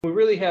We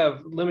really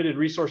have limited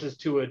resources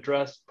to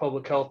address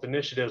public health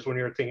initiatives when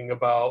you're thinking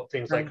about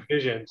things like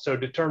vision. So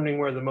determining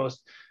where the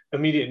most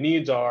immediate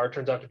needs are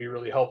turns out to be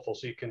really helpful.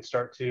 So you can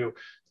start to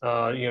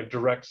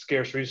direct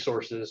scarce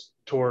resources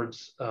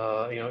towards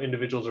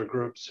individuals or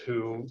groups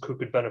who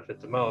could benefit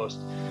the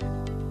most.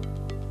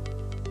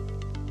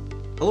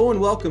 Hello and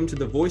welcome to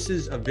the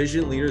Voices of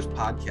Vision Leaders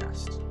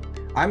podcast.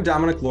 I'm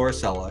Dominic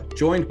Lauricella,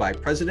 joined by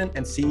President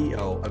and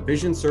CEO of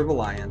Vision Serve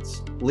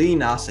Alliance, Lee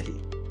Nasehi.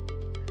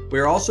 We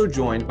are also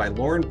joined by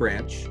Lauren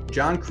Branch,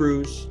 John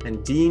Cruz,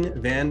 and Dean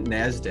Van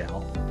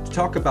Nasdale to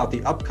talk about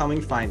the upcoming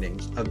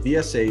findings of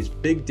VSA's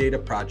Big Data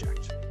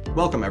Project.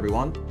 Welcome,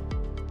 everyone.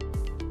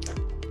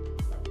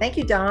 Thank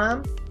you,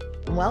 Dom.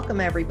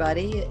 Welcome,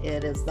 everybody.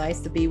 It is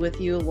nice to be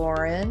with you,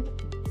 Lauren.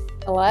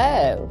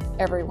 Hello,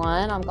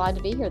 everyone. I'm glad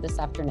to be here this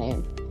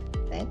afternoon.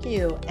 Thank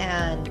you.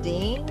 And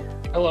Dean?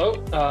 Hello.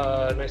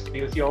 Nice to be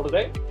with you all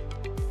today.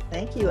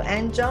 Thank you.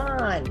 And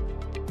John?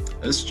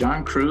 This is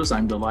John Cruz.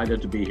 I'm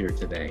delighted to be here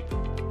today.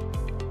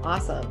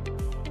 Awesome.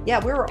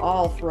 Yeah, we're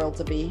all thrilled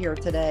to be here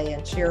today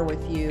and share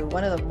with you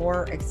one of the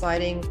more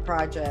exciting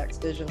projects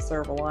Vision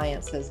Serve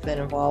Alliance has been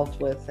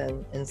involved with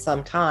in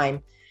some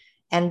time.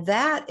 And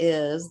that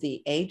is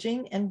the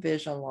Aging and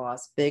Vision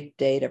Loss Big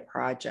Data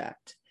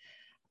Project.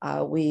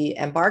 We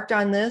embarked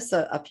on this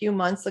a few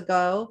months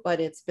ago,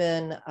 but it's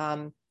been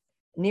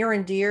near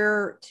and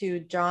dear to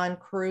John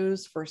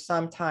Cruz for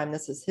some time.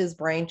 This is his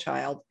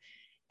brainchild.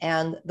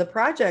 And the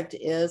project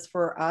is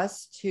for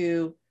us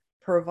to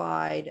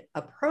provide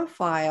a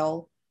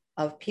profile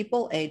of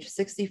people aged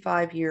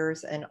 65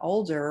 years and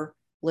older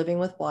living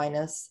with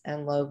blindness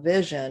and low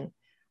vision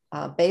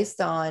based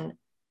on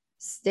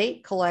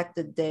state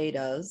collected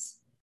data.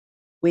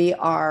 We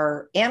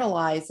are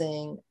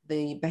analyzing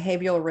the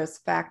Behavioral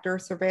Risk Factor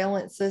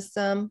Surveillance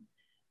System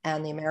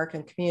and the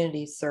American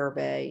Community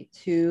Survey,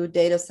 two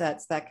data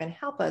sets that can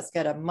help us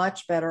get a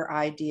much better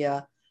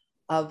idea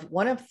of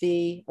one of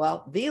the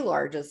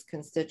largest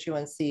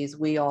constituencies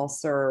we all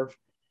serve,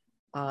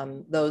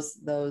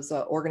 those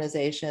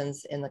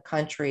organizations in the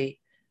country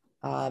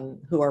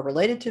who are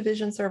related to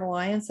Vision Serve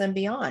Alliance and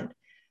beyond.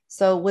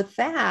 So with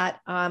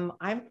that, I'm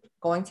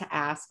going to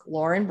ask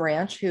Lauren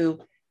Branch, who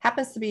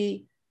happens to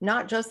be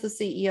not just the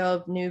CEO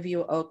of New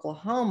View,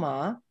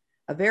 Oklahoma,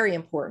 a very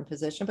important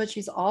position, but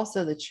she's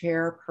also the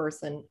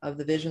chairperson of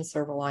the Vision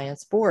Serve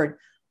Alliance board.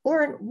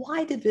 Lauren,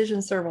 why did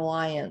Vision Serve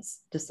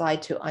Alliance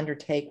decide to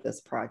undertake this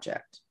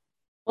project?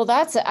 Well,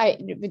 that's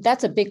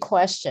a big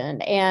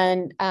question.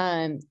 And,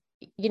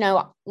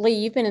 Lee,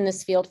 you've been in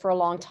this field for a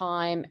long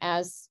time,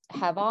 as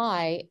have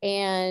I.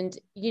 And,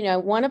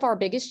 one of our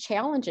biggest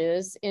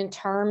challenges in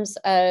terms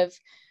of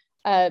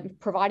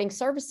providing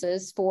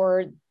services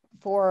for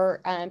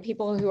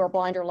people who are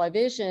blind or low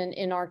vision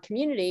in our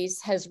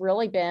communities has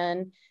really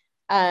been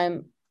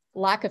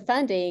lack of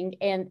funding,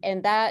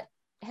 and that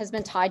has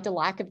been tied to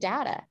lack of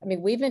data. I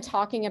mean, we've been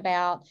talking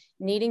about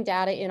needing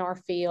data in our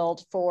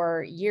field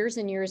for years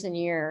and years and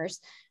years.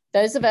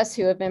 Those of us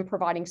who have been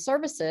providing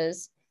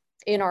services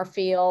in our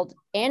field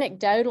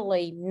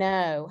anecdotally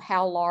know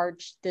how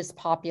large this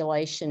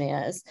population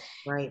is.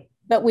 Right.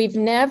 But we've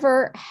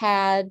never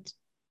had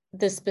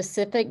the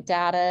specific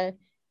data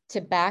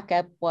to back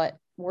up what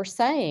we're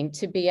saying,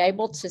 to be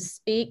able to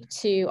speak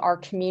to our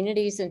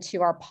communities and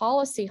to our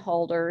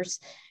policyholders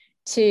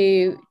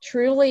to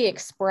truly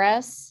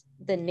express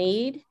the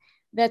need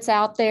that's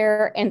out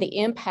there and the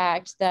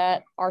impact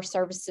that our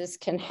services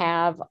can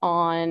have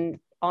on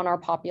our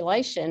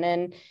population.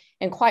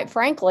 And quite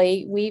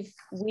frankly, we've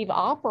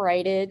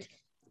operated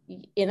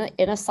in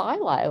a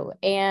silo,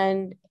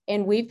 and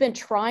we've been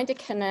trying to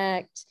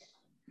connect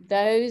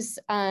those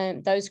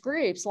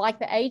groups, like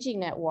the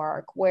Aging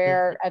Network,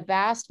 where a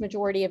vast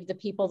majority of the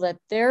people that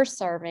they're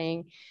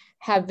serving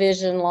have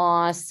vision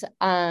loss,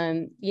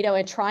 and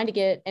trying to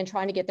get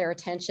their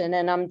attention.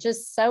 And I'm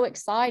just so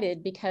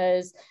excited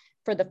because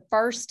for the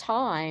first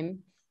time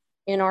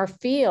in our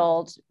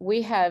field,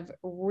 we have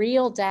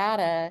real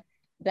data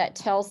that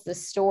tells the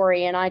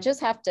story. And I just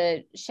have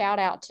to shout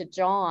out to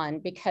John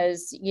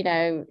because,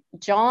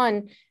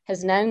 John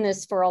has known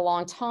this for a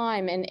long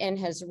time and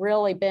has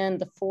really been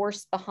the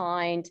force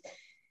behind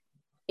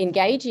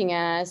engaging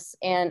us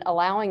and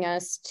allowing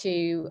us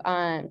to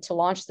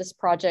launch this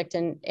project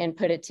and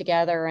put it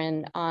together.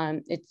 And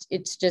I'm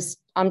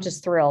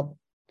just thrilled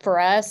for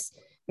us,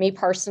 me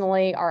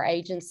personally, our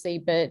agency,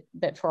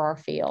 but for our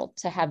field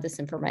to have this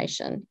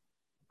information.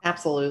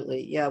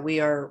 Absolutely. Yeah, we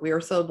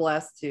are so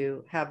blessed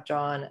to have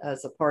John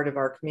as a part of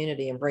our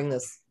community and bring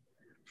this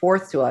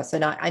forth to us.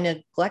 And I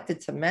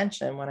neglected to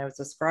mention when I was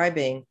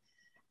describing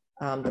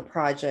the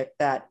project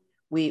that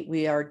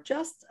we are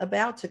just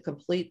about to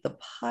complete the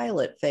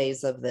pilot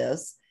phase of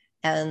this.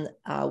 And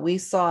we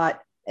sought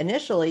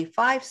initially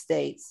 5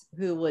 states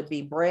who would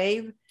be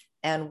brave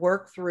and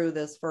work through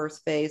this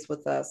first phase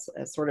with us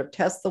and sort of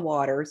test the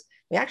waters.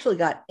 We actually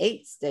got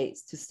 8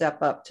 states to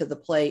step up to the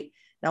plate.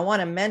 Now, I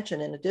want to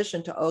mention, in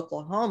addition to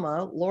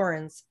Oklahoma,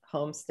 Lauren's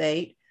home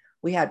state,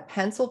 we had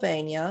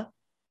Pennsylvania,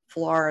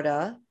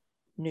 Florida,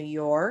 New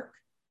York,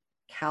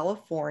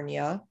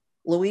 California,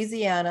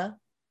 Louisiana,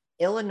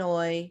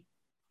 Illinois,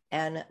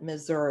 and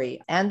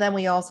Missouri. And then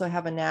we also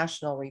have a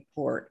national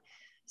report.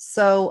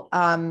 So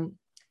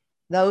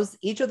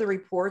each of the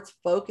reports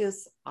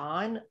focus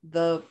on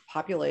the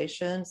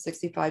population,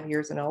 65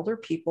 years and older,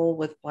 people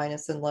with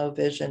blindness and low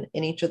vision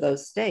in each of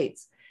those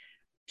states.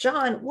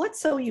 John,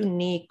 what's so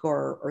unique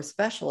or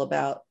special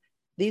about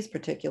these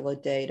particular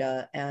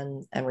data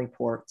and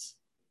reports?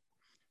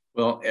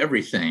 Well,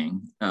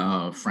 everything,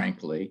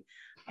 frankly.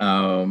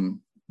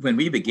 When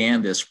we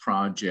began this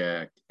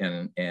project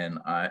and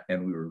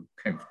we were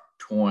kind of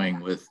toying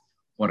with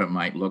what it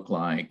might look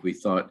like, we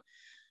thought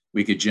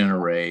we could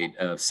generate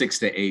a 6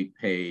 to 8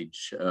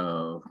 page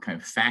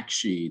kind of fact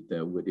sheet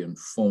that would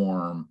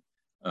inform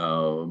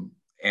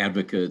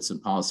advocates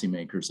and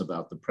policymakers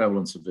about the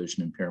prevalence of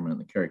vision impairment and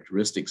the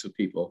characteristics of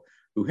people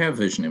who have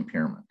vision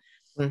impairment.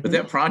 Mm-hmm. But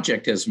that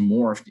project has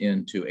morphed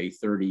into a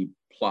 30+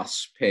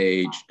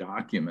 page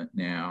document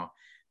now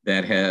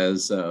that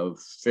has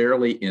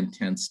fairly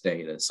intense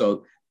data.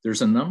 So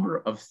there's a number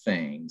of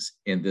things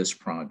in this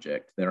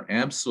project that are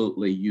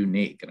absolutely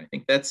unique. And I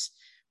think it's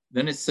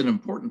an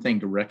important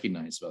thing to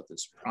recognize about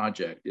this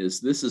project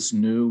is this is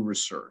new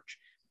research.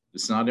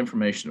 It's not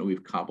information that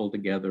we've cobbled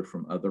together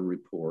from other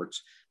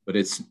reports, but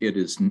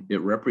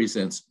it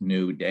represents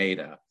new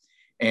data.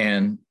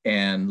 And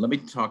let me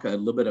talk a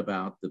little bit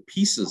about the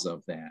pieces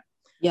of that.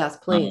 Yes,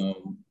 please.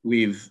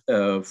 We've,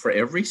 for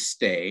every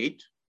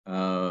state,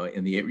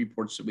 in the 8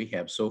 reports that we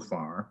have so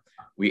far,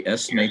 we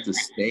estimate the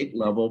state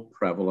level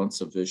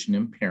prevalence of vision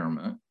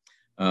impairment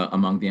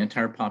among the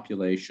entire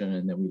population.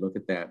 And then we look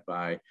at that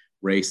by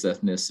race,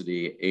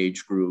 ethnicity,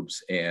 age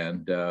groups,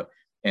 and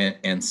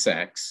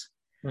sex.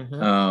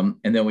 Mm-hmm.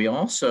 And then we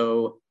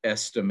also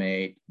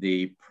estimate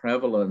the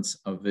prevalence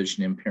of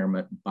vision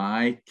impairment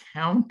by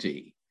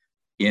county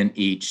in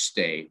each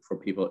state for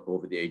people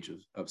over the age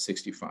of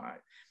 65.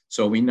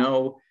 So we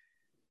know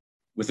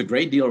with a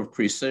great deal of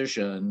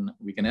precision,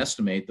 we can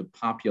estimate the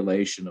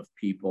population of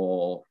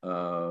people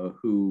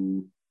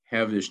who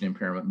have vision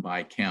impairment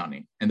by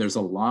county. And there's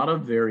a lot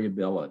of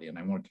variability, and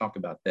I want to talk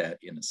about that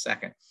in a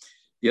second.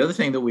 The other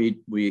thing that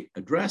we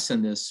address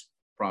in this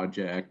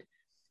project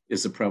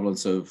is the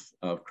prevalence of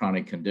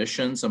chronic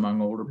conditions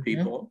among older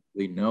people.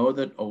 We know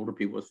that older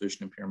people with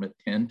vision impairment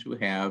tend to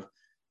have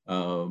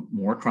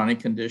more chronic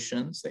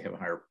conditions. They have a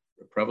higher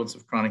prevalence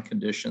of chronic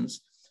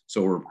conditions.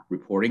 So we're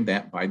reporting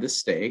that by the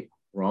state.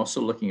 We're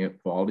also looking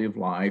at quality of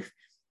life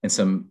and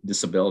some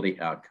disability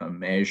outcome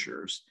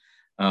measures.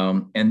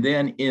 And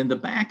then in the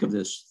back of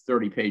this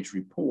 30-page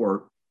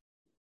report,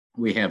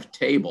 we have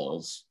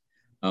tables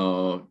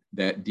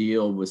that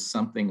deal with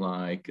something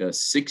like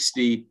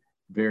 60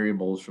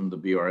 variables from the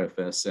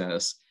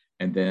BRFSS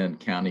and then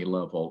county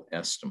level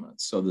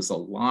estimates. So there's a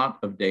lot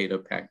of data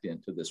packed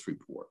into this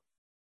report.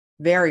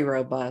 Very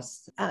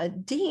robust.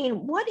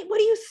 Dean, what do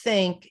you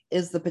think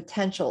is the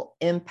potential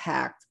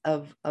impact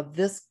of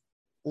this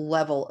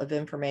level of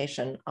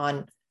information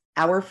on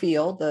our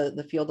field,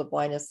 the field of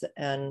blindness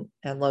and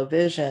low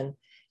vision,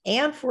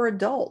 and for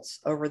adults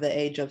over the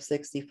age of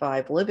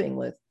 65 living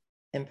with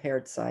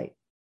impaired sight?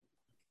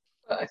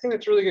 I think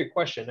that's a really good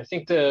question. I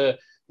think the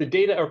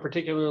data are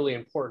particularly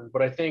important,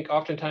 but I think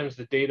oftentimes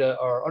the data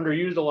are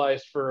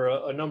underutilized for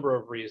a number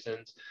of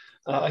reasons.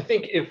 I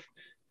think if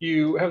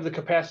you have the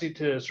capacity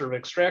to sort of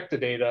extract the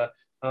data,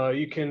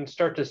 you can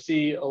start to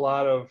see a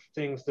lot of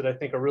things that I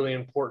think are really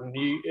important.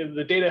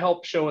 The data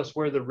helps show us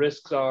where the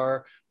risks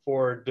are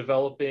for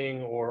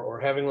developing or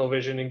having low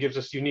vision and gives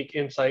us unique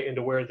insight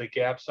into where the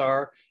gaps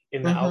are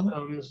in the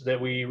outcomes that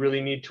we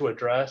really need to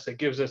address. It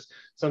gives us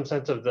some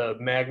sense of the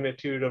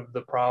magnitude of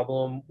the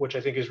problem, which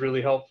I think is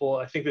really helpful.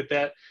 I think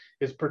that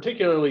is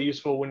particularly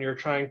useful when you're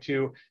trying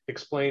to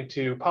explain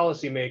to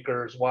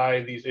policymakers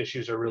why these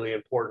issues are really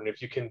important.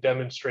 If you can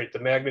demonstrate the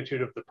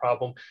magnitude of the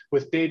problem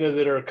with data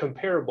that are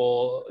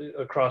comparable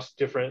across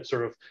different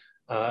sort of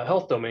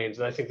health domains,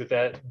 and I think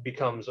that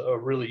becomes a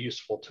really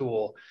useful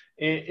tool.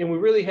 And we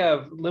really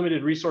have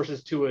limited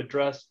resources to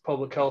address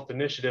public health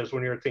initiatives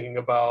when you're thinking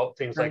about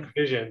things like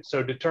vision.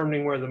 So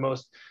determining where the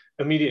most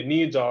immediate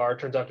needs are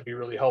turns out to be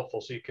really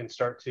helpful. So you can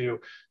start to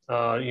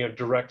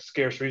direct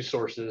scarce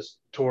resources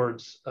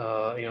towards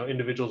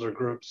individuals or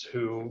groups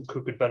who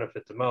could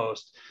benefit the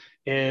most.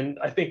 And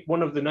I think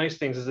one of the nice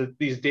things is that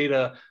these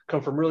data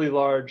come from really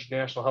large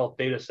national health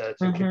data sets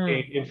and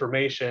contain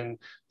information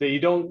that you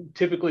don't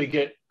typically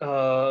get,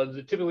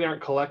 that typically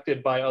aren't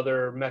collected by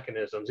other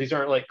mechanisms. These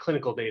aren't like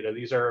clinical data.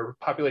 These are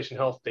population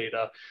health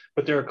data,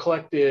 but they're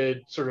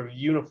collected sort of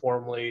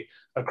uniformly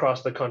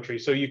across the country.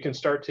 So you can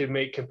start to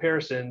make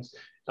comparisons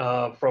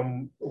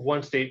from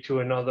one state to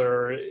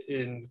another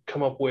and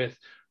come up with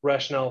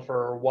rationale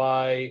for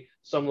why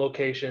some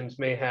locations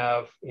may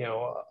have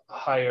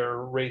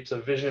higher rates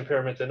of vision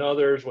impairment than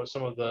others, what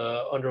some of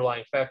the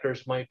underlying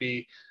factors might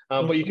be.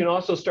 But you can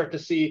also start to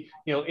see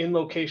in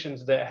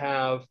locations that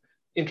have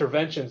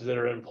interventions that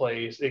are in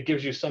place, it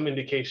gives you some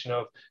indication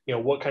of,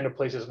 what kind of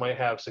places might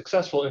have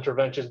successful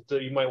interventions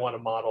that you might want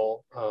to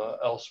model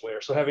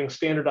elsewhere. So having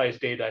standardized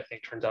data, I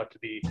think, turns out to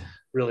be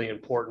really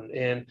important.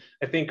 And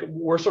I think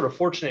we're sort of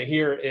fortunate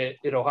here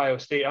at Ohio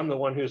State. I'm the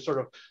one who's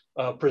sort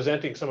of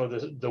presenting some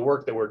of the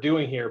work that we're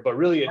doing here, but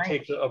really it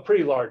takes a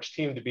pretty large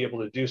team to be able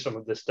to do some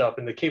of this stuff.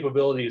 And the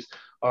capabilities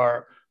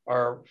are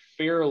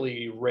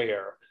fairly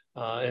rare.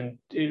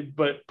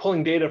 But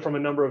pulling data from a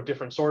number of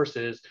different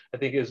sources, I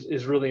think,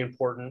 is really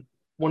important.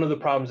 One of the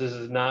problems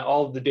is not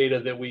all of the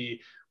data that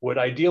we would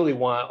ideally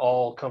want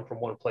all come from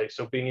one place.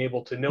 So being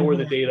able to know where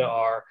the data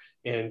are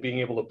and being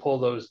able to pull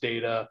those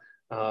data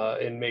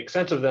and make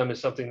sense of them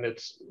is something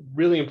that's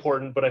really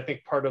important. But I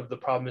think part of the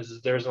problem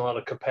is there's a lot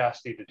of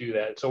capacity to do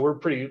that. And so we're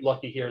pretty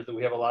lucky here that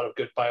we have a lot of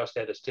good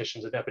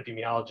biostatisticians and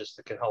epidemiologists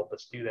that can help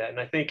us do that. And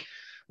I think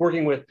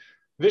working with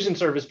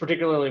VisionServe is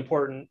particularly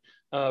important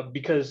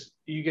because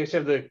you guys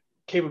have the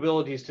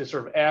capabilities to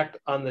sort of act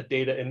on the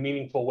data in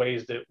meaningful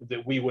ways that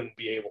we wouldn't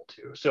be able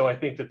to. So I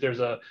think that there's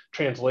a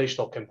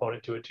translational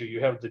component to it too. You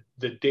have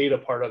the data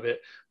part of it,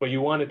 but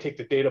you want to take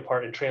the data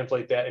part and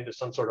translate that into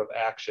some sort of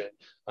action,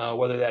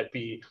 whether that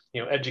be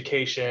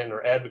education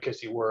or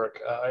advocacy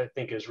work. I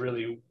think is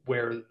really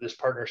where this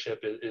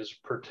partnership is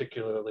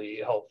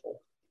particularly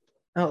helpful.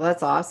 Oh,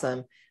 that's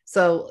awesome.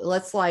 So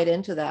let's slide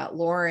into that.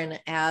 Lauren,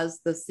 as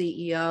the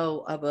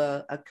CEO of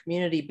a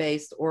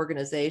community-based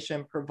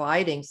organization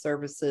providing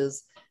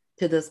services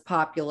to this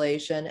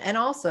population, and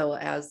also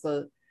as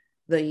the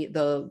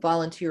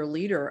volunteer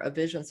leader of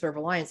VisionServe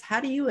Alliance, how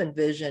do you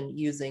envision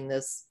using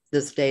this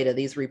data,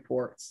 these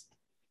reports?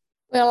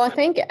 Well, I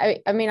think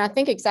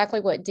exactly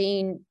what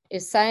Dean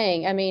is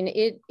saying. I mean,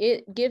 it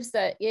gives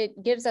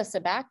us a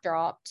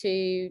backdrop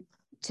to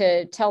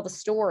tell the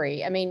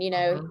story. I mean,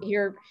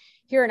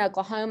 here in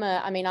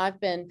Oklahoma, I mean, I've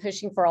been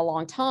pushing for a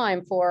long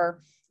time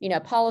for,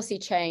 policy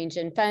change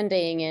and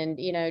funding and,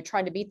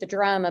 trying to beat the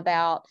drum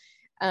about,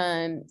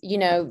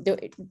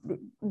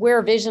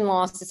 where vision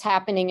loss is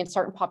happening in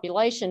certain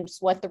populations,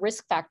 what the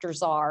risk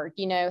factors are,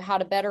 how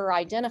to better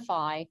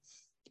identify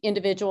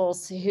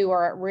individuals who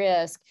are at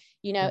risk.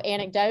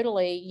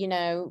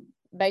 Anecdotally,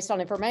 based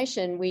on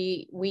information,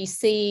 we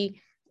see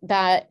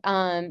that,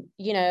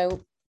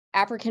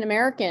 African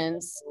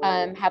Americans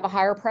have a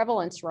higher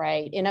prevalence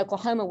rate. In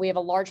Oklahoma, we have a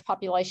large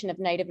population of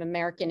Native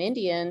American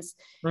Indians.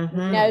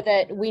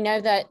 Mm-hmm. We know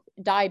that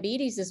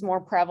diabetes is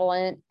more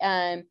prevalent.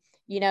 It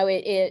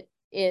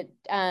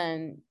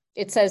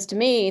says to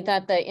me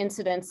that the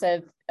incidence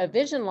of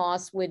vision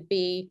loss would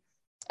be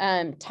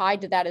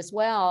tied to that as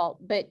well.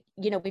 But,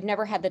 we've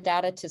never had the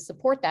data to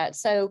support that.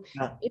 So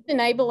it's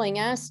enabling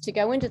us to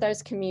go into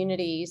those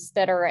communities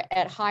that are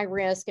at high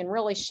risk and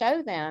really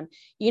show them,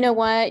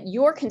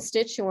 your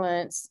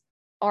constituents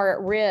are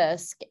at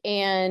risk,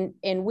 and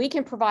we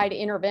can provide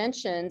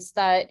interventions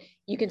that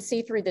you can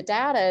see through the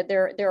data.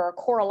 There are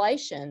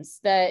correlations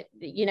that,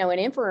 and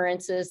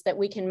inferences that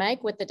we can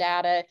make with the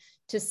data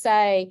to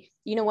say,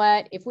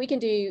 if we can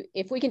do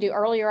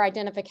earlier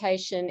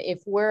identification,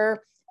 if we're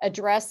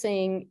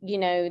addressing,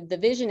 the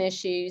vision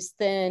issues,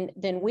 then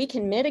we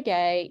can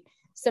mitigate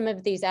some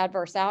of these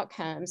adverse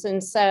outcomes.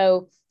 And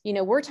so,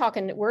 we're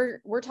talking to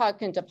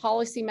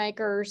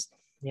policymakers.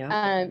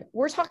 Yeah.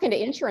 We're talking to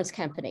insurance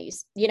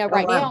companies.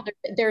 Now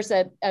there's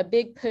a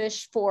big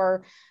push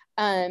for,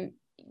 how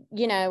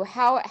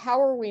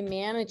are we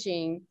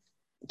managing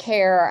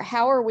care?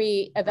 How are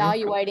we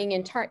evaluating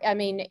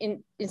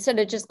instead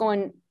of just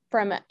going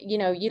from,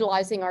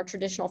 utilizing our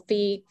traditional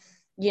fee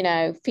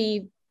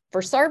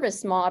for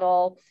service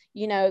model,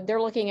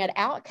 they're looking at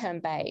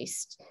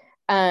outcome-based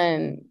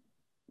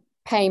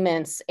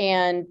payments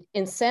and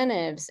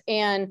incentives.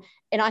 And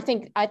I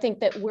think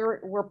that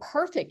we're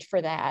perfect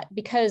for that,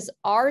 because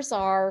ours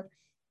are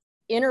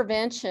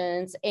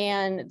interventions,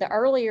 and the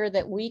earlier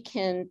that we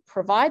can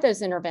provide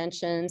those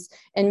interventions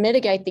and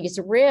mitigate these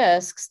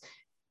risks,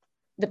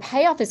 the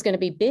payoff is going to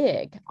be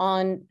big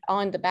on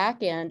the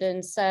back end.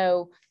 And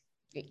so,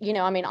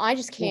 I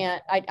just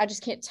can't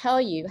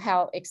tell you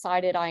how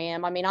excited I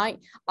am. I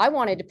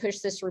wanted to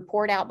push this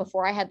report out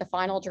before I had the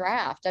final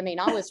draft. I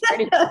was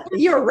ready.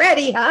 You're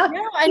ready, huh?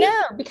 No, I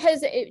know,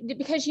 because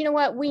you know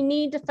what? We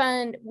need to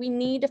fund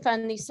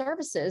these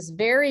services.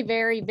 Very,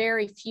 very,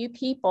 very few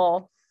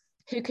people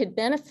who could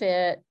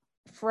benefit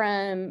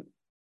from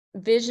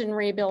vision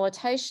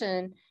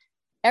rehabilitation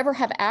ever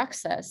have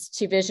access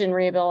to vision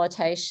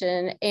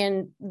rehabilitation.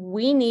 And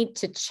we need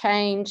to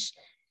change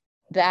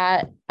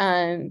that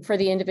for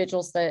the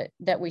individuals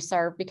that we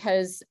serve,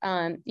 because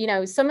some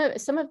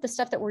of the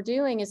stuff that we're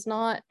doing is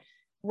not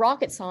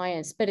rocket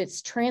science, but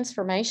it's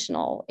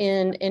transformational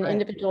in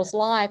individuals'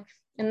 life,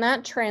 and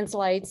that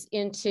translates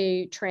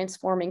into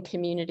transforming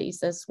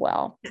communities as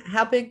well.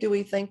 How big do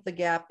we think the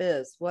gap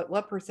is?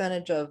 What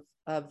percentage of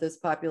this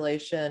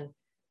population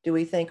do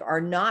we think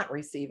are not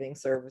receiving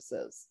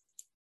services?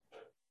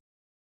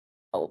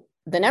 Oh,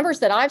 the numbers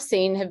that I've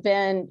seen have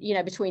been,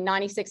 between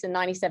 96 and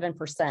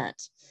 97%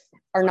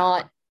 are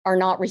not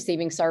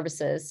receiving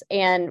services.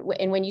 And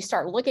when you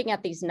start looking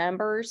at these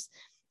numbers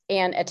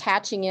and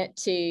attaching it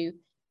to,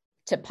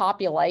 to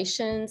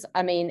populations,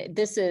 I mean,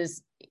 this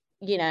is,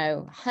 you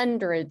know,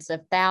 hundreds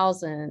of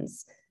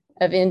thousands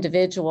of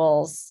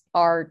individuals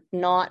are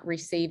not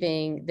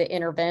receiving the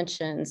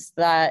interventions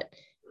that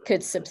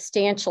could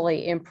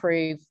substantially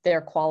improve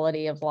their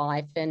quality of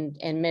life and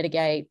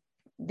mitigate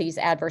these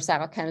adverse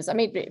outcomes. I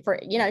mean, for,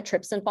 you know,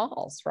 trips and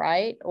falls,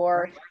 right?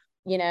 Or,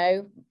 you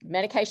know,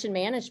 medication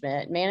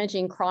management,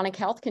 managing chronic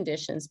health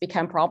conditions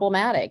become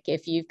problematic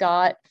if you've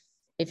got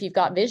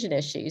vision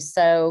issues.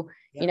 So,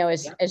 you know,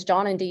 as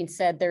John and Dean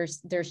said,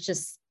 there's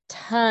just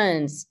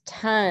tons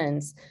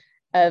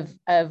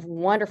of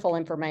wonderful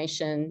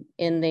information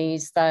in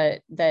these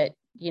that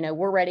you know,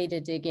 we're ready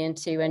to dig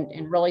into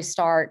and really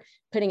start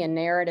putting a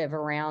narrative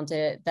around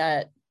it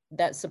that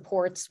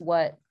supports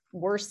what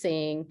we're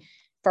seeing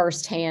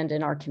firsthand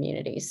in our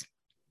communities.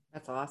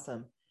 That's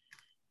awesome.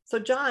 So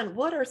John,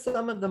 what are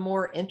some of the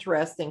more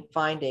interesting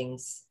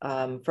findings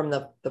from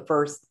the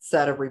first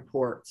set of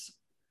reports?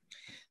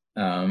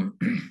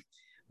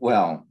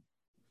 Well,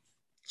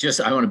 just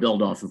I want to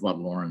build off of what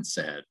Lauren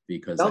said,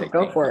 because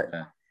go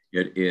for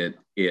it.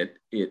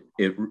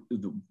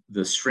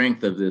 The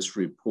strength of this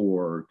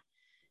report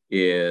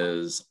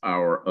is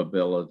our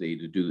ability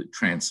to do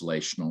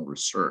translational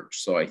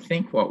research. So I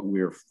think what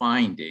we're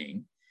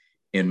finding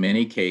in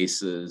many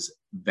cases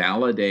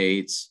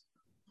validates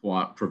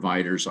what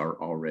providers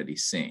are already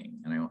seeing.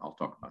 And I'll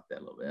talk about that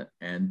a little bit.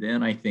 And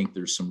then I think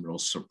there's some real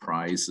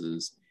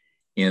surprises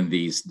in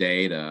these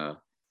data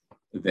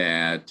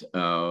that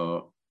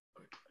are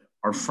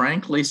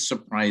frankly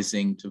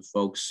surprising to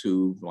folks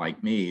who,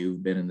 like me,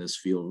 who've been in this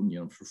field, you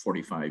know, for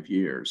 45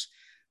 years.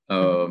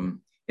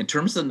 In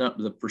terms of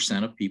the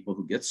percent of people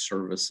who get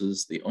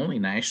services, the only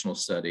national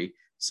study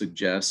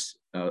suggests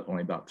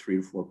only about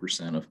 3 to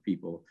 4% of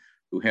people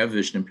who have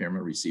vision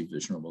impairment receive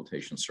vision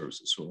rehabilitation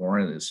services. So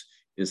Lauren is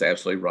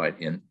absolutely right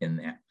in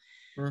that.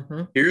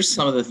 Here's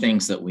some of the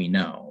things that we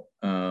know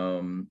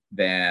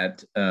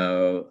that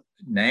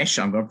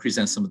national. I'm going to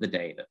present some of the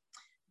data.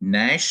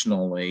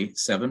 Nationally,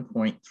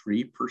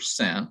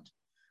 7.3%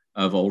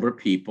 of older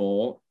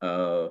people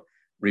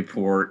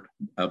report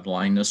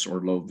blindness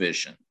or low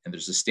vision. And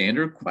there's a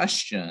standard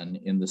question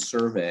in the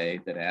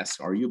survey that asks,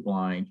 are you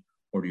blind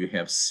or do you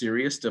have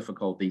serious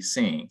difficulty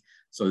seeing?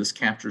 So this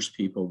captures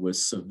people with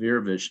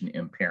severe vision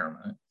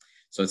impairment.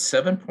 So it's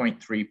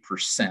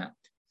 7.3%,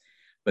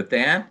 but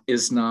that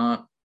is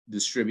not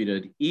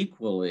distributed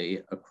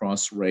equally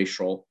across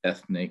racial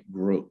ethnic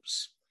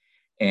groups.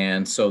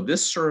 And so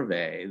this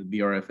survey, the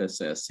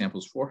BRFSS,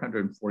 samples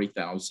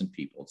 440,000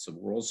 people. It's the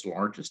world's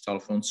largest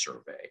telephone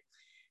survey,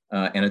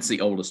 and it's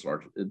the oldest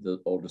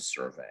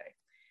survey.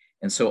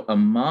 And so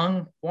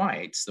among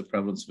whites, the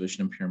prevalence of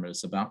vision impairment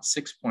is about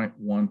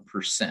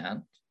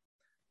 6.1%.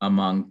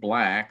 Among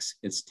Blacks,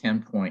 it's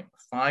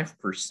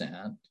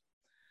 10.5%.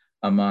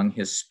 Among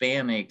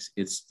Hispanics,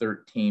 it's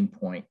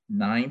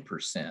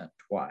 13.9%,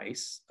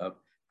 twice what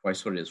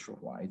it is for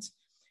whites.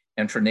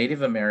 And for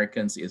Native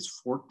Americans,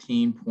 it's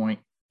 14.2%.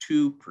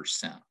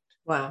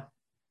 Wow.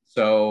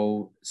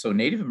 So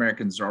Native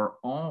Americans are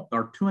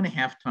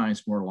 2.5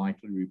 times more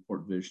likely to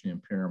report vision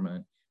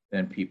impairment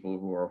than people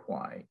who are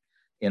white.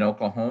 In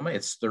Oklahoma,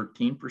 it's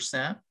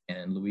 13%, and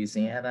in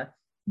Louisiana,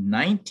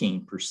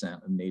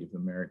 19% of Native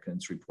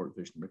Americans report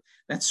vision impairment.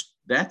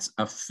 That's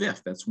a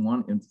fifth. That's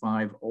 1 in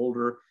 5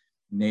 older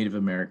Native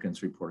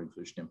Americans reporting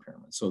vision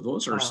impairment. So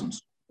those are some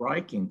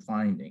striking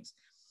findings.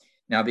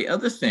 Now, the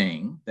other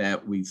thing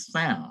that we've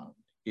found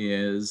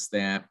is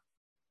that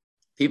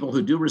people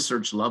who do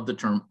research love the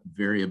term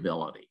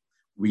variability.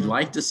 We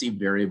like to see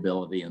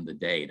variability in the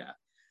data.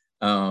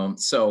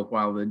 So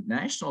while the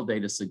national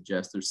data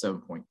suggests there's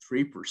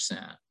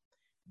 7.3%,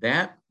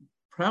 that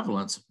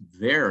prevalence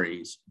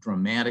varies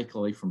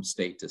dramatically from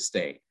state to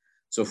state.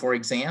 So for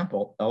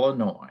example,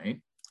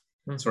 Illinois,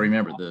 so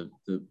remember the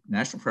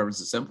national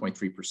prevalence is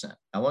 7.3%.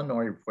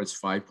 Illinois reports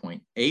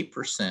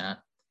 5.8%,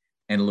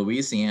 and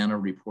Louisiana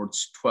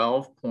reports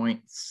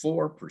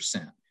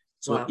 12.4%.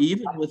 So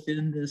even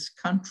within this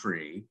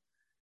country,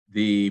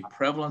 the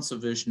prevalence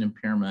of vision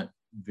impairment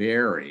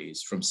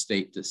varies from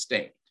state to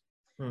state.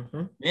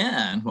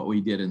 Then what we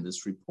did in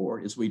this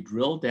report is we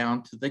drilled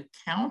down to the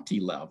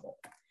county level,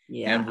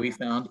 and we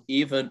found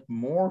even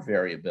more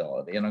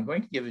variability. And I'm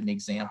going to give an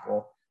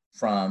example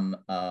from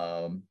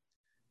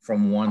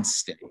one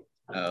state,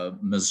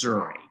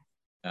 Missouri,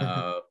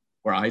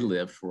 where I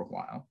lived for a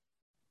while.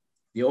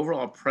 The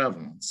overall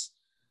prevalence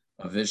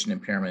of vision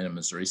impairment in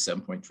Missouri,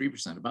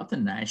 7.3%, about the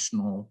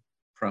national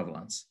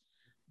prevalence.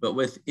 But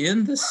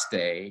within the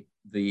state,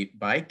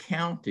 by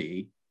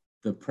county,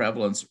 the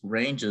prevalence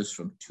ranges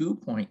from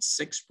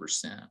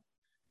 2.6%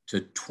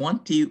 to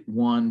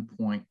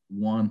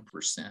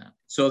 21.1%.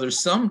 So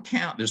there's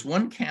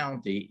one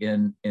county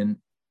in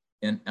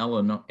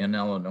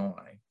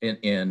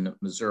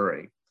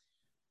Missouri,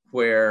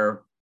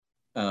 where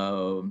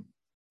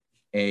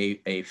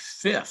a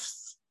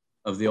fifth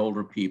of the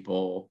older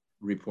people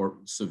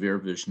report severe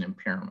vision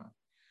impairment.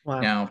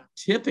 Now,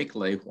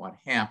 typically what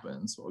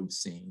happens, what we've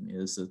seen,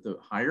 is that the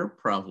higher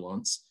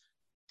prevalence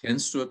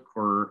tends to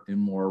occur in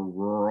more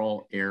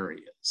rural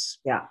areas.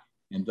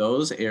 And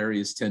those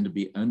areas tend to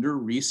be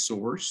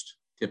under-resourced,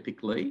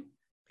 typically.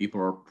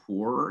 People are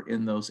poorer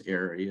in those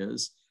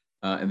areas,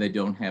 and they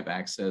don't have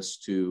access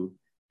to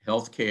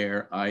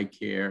healthcare, eye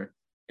care,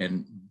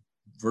 and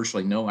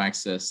virtually no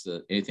access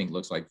to anything that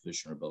looks like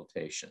vision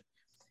rehabilitation.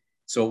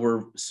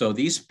 So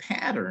these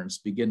patterns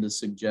begin to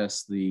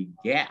suggest the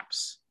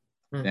gaps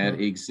that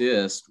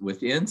exist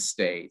within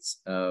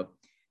states.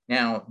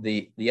 Now,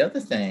 the other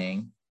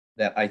thing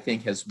that I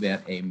think has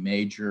been a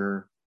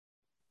major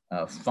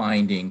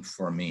finding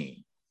for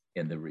me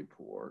in the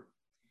report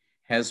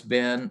has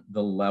been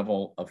the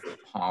level of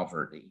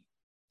poverty.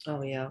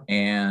 Oh, yeah.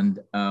 And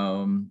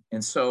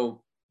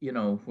so, you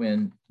know,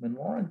 when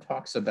Lauren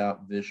talks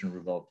about vision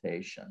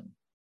rehabilitation,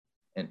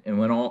 and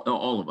when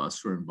all of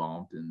us were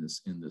involved in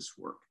this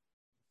work,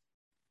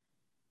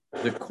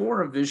 the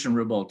core of vision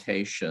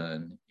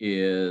rehabilitation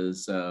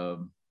is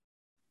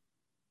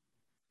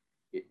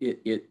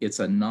it's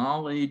a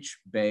knowledge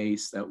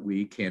base that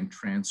we can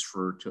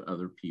transfer to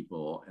other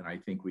people, and I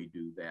think we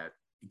do that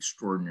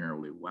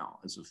extraordinarily well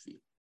as a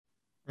field.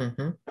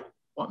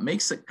 What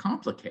makes it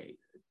complicated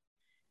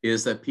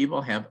is that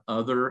people have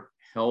other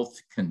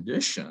health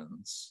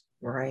conditions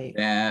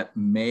that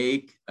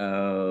make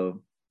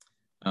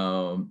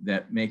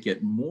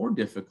it more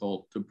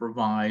difficult to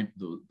provide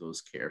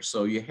those care.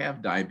 So you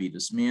have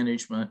diabetes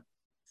management,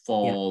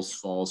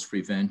 falls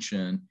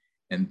prevention,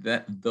 and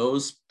that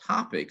those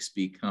topics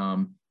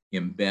become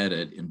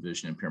embedded in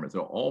vision impairment.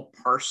 They're all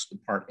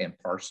part and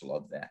parcel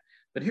of that.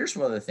 But here's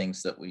one of the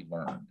things that we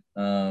learned.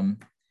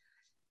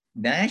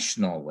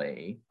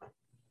 Nationally,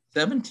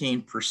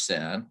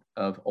 17%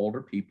 of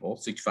older people,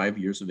 65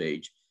 years of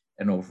age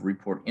and over,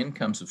 report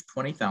incomes of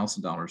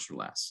 $20,000 or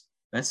less.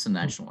 That's the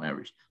national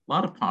average. A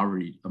lot of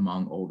poverty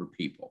among older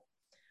people.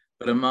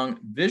 But among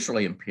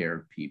visually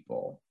impaired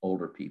people,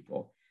 older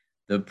people,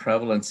 the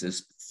prevalence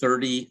is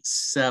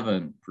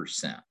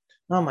 37%.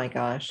 Oh my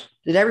gosh.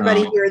 Did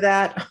everybody hear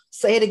that?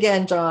 Say it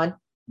again, John.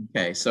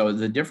 Okay, so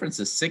the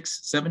difference is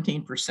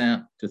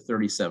 17% to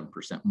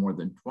 37%, more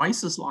than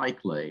twice as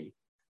likely.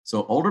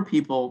 So older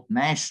people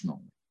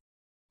nationally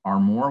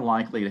are more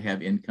likely to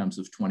have incomes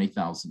of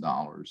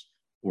 $20,000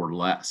 or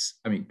less.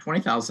 I mean,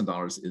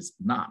 $20,000 is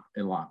not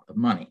a lot of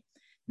money.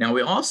 Now,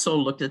 we also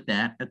looked at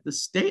that at the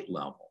state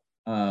level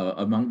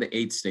among the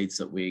 8 states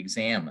that we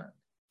examined.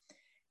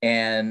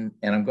 And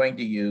I'm going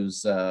to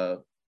use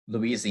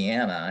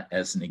Louisiana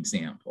as an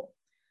example.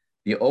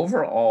 The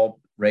overall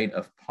rate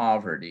of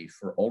poverty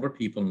for older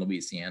people in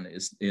Louisiana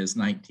is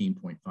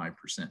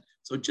 19.5%.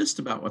 So just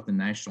about what the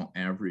national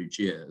average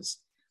is.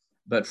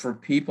 But for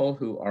people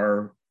who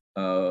are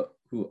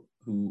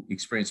who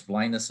experience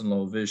blindness and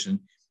low vision,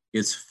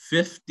 it's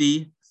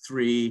 53%.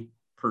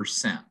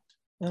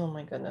 Oh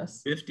my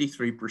goodness.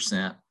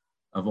 53%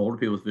 of older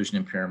people with vision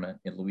impairment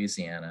in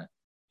Louisiana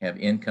have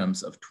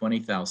incomes of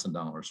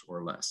 $20,000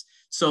 or less.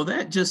 So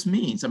that just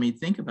means, I mean,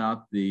 think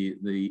about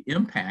the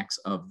impacts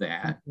of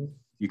that.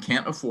 You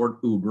can't afford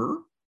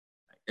Uber.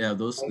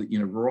 Those, you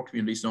know, rural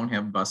communities don't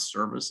have bus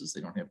services.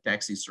 They don't have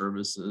taxi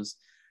services.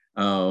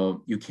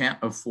 You can't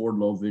afford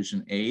low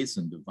vision aids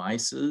and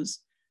devices.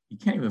 You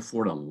can't even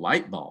afford a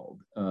light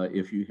bulb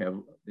if you have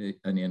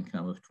an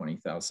income of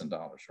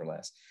 $20,000 or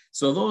less.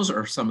 So those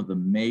are some of the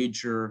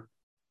major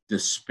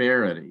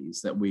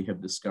disparities that we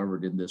have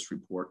discovered in this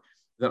report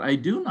that I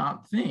do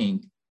not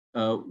think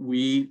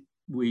we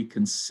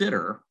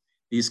consider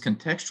these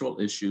contextual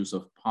issues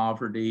of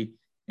poverty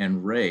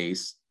and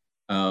race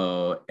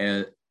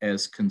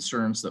as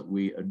concerns that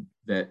we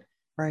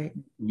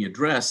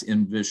address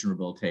in vision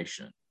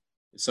rehabilitation.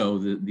 So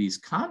the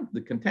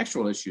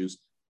contextual issues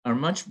are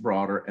much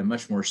broader and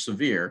much more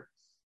severe,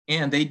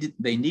 and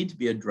they need to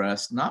be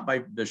addressed not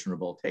by vision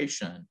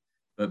rehabilitation,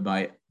 but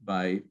by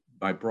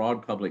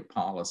broad public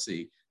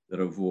policy that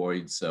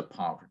avoids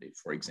poverty,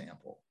 for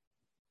example.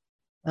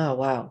 Oh,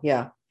 wow.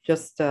 Yeah.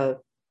 Just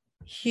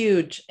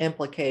huge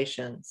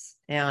implications.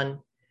 And,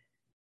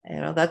 you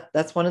know,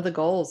 that's one of the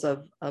goals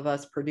of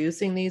us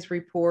producing these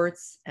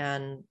reports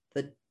and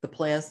the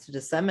plans to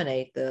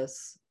disseminate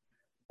this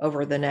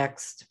over the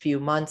next few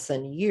months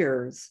and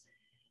years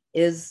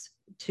is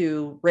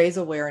to raise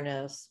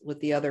awareness with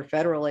the other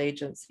federal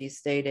agencies,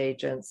 state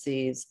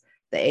agencies,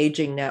 the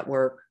Aging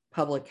Network,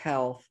 public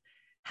health,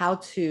 how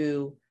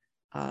to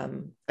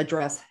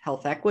address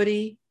health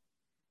equity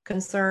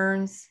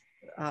concerns,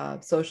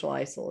 social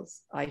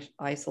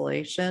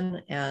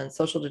isolation, and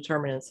social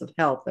determinants of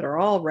health that are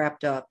all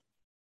wrapped up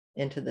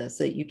into this.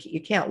 That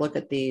you can't look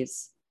at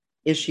these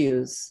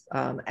issues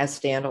as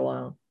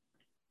standalone.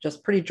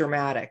 Just pretty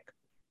dramatic.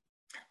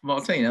 Well,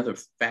 I'll tell you another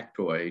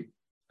factoid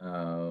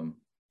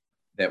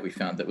that we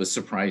found that was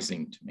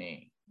surprising to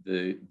me.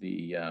 The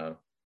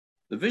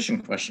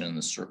vision question in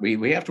the survey,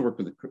 we have to work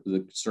with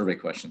the survey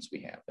questions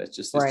we have. That's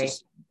just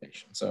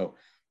patient. So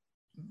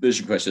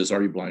vision question is,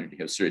 are you blind or do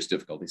you have serious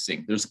difficulty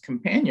seeing? There's a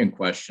companion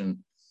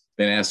question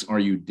that asks, are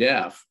you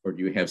deaf or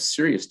do you have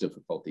serious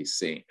difficulty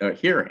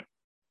hearing?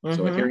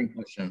 So a hearing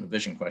question, a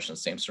vision question,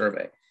 same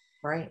survey.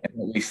 Right. And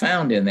what we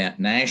found in that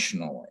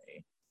nationally,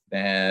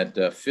 that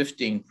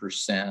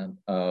 15%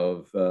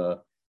 of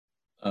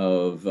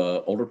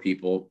older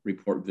people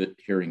report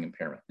hearing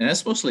impairment, and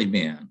that's mostly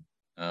men.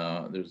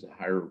 There's a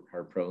higher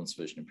prevalence of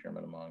vision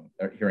impairment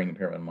hearing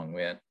impairment among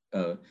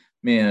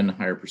men,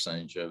 higher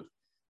percentage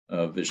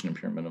of vision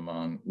impairment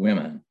among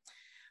women.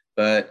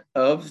 But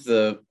of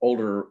the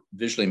older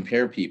visually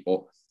impaired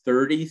people,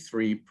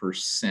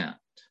 33%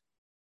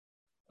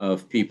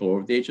 of people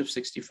over the age of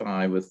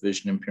 65 with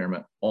vision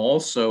impairment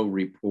also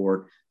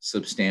report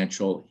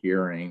substantial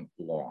hearing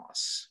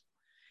loss.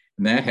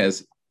 And that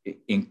has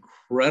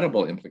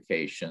incredible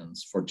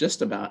implications for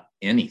just about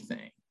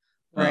anything.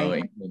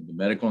 Right. The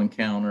medical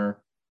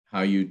encounter,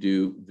 how you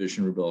do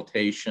vision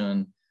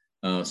rehabilitation.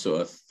 So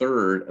a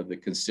third of the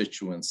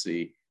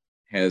constituency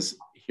has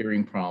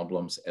hearing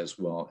problems as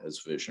well as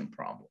vision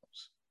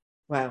problems.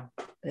 Wow,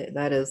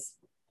 that is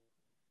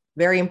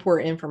very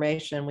important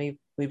information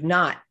we've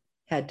not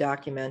had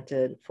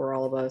documented for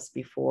all of us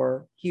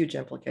before. Huge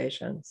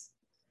implications.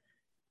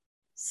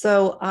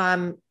 So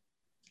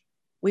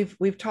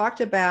we've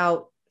talked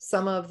about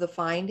some of the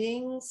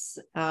findings,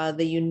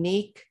 the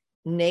unique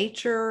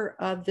nature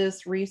of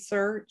this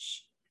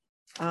research.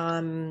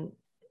 John,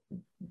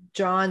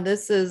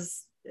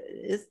 this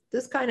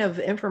kind of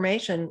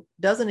information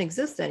doesn't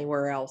exist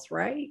anywhere else,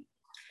 right?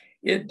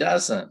 It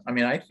doesn't. I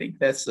mean, I think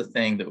that's the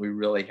thing that we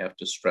really have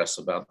to stress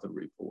about the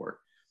report.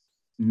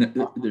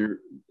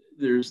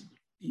 There's,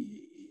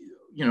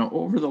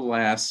 over the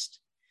last,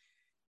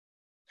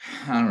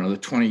 the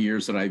 20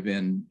 years that I've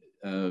been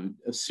a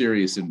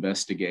serious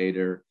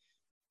investigator,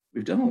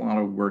 we've done a lot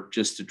of work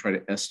just to try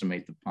to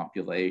estimate the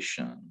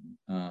population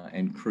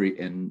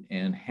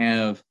and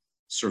have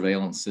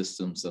surveillance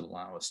systems that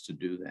allow us to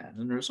do that.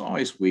 And there's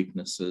always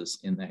weaknesses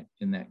in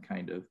that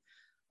kind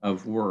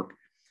of work.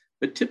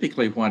 But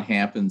typically what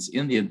happens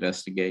in the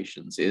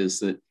investigations is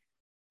that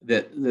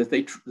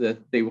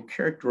they will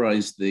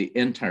characterize the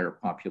entire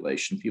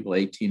population, people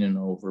 18 and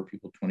over,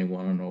 people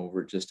 21 and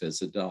over, just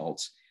as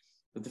adults.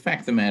 But the fact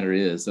of the matter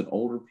is that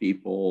older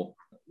people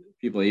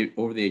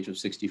over the age of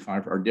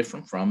 65 are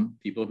different from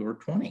people who are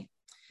 20.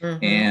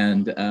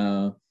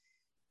 Mm-hmm.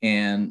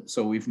 And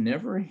so we've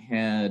never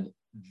had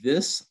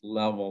this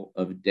level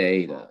of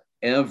data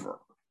ever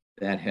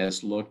that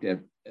has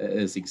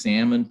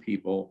examined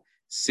people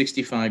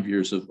 65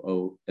 years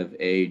of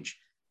age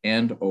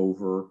and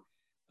over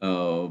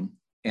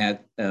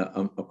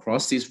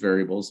across these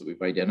variables that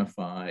we've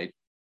identified,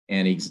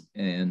 and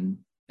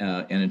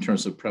in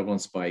terms of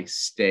prevalence by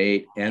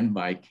state and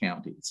by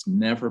county. It's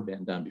never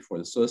been done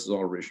before. So this is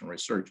all original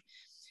research.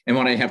 And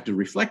what I have to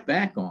reflect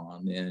back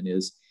on then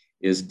is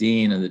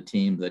Dean and the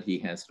team that he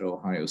has at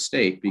Ohio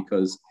State,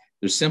 because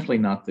there's simply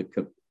not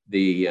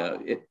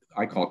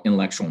I call it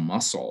intellectual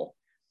muscle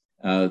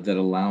that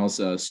allows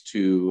us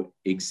to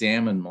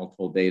examine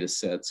multiple data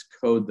sets,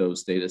 code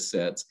those data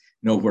sets,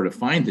 know where to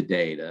find the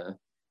data,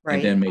 right,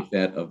 and then make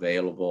that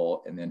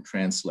available and then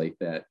translate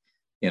that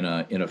in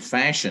a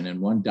fashion in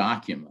one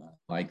document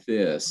like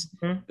this,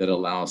 mm-hmm, that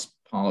allows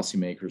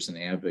policymakers and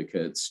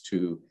advocates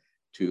to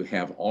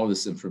have all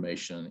this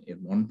information in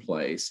one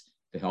place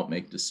to help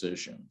make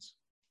decisions.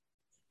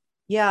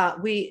 Yeah,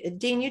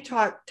 Dean, you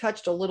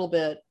touched a little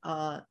bit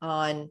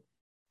on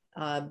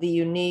the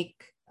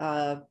unique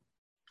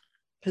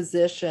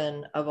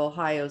position of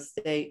Ohio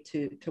State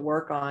to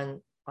work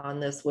on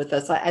this with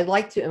us. I'd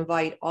like to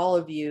invite all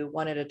of you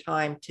one at a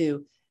time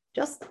to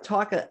just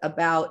talk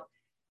about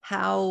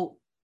how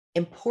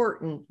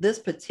important this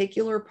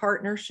particular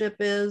partnership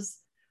is.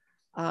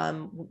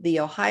 The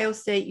Ohio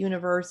State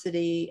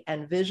University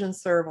and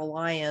VisionServe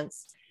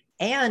Alliance,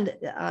 and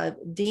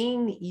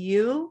Dean,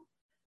 you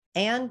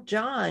and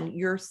John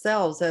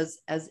yourselves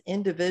as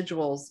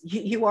individuals,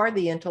 you are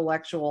the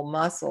intellectual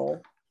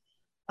muscle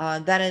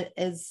that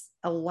is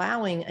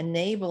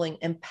enabling,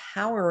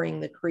 empowering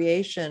the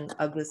creation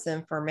of this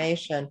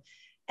information.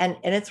 And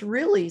it's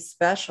really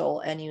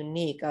special and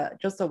unique,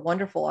 just a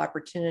wonderful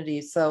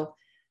opportunity. So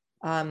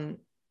can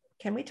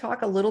we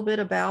talk a little bit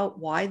about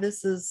why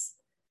this is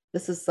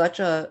such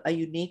a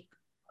unique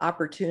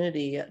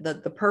opportunity,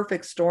 the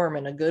perfect storm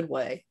in a good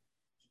way?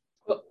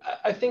 Well,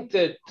 I think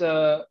that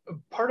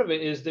part of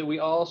it is that we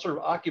all sort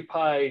of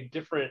occupy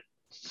different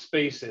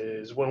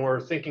spaces when we're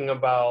thinking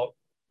about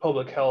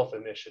public health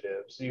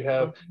initiatives. You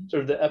have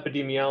sort of the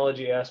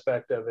epidemiology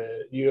aspect of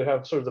it, you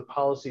have sort of the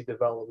policy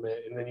development,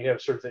 and then you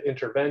have sort of the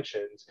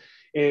interventions.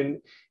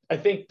 And I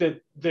think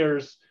that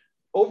there's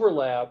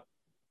overlap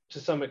to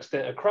some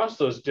extent across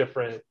those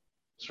different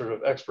sort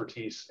of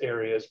expertise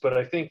areas, but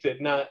I think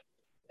that not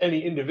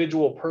any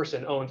individual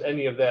person owns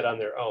any of that on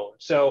their own.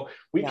 So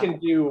we can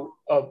do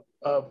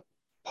a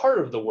part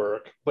of the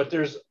work, but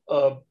there's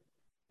a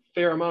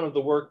fair amount of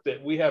the work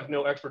that we have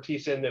no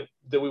expertise in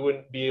that we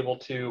wouldn't be able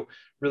to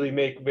really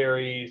make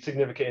very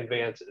significant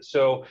advances.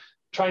 So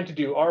trying to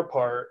do our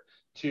part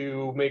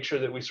to make sure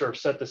that we sort of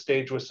set the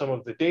stage with some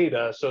of the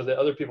data so that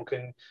other people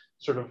can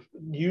sort of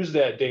use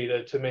that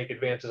data to make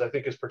advances, I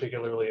think is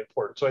particularly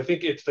important. So I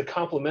think it's the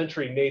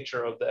complementary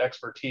nature of the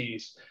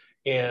expertise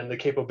and the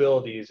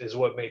capabilities is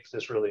what makes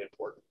this really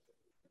important.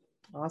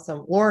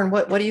 Awesome. Lauren,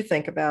 what do you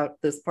think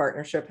about this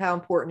partnership? How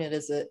important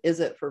is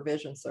it for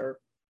VisionServe?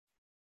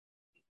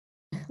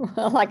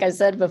 Well, like I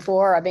said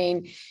before, I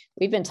mean,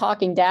 we've been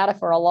talking data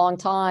for a long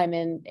time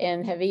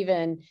and have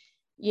even,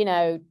 you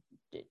know,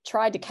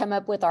 tried to come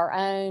up with our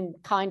own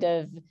kind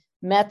of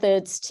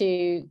methods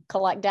to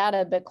collect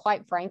data. But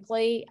quite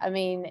frankly, I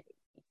mean,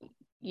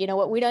 you know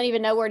what, we don't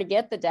even know where to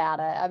get the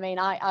data. I mean,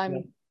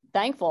 I'm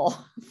thankful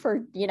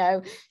for, you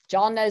know,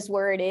 John knows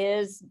where it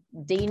is.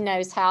 Dean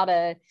knows how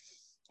to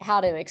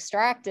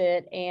extract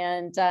it.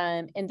 And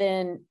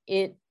then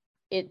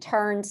it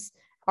turns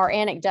our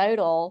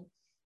anecdotal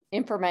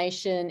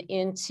information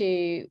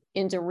into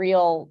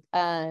real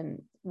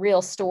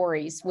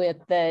stories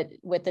with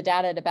the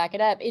data to back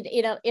it up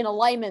in a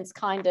layman's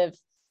kind of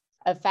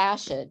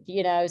fashion,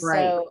 you know.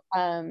 Right.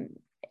 So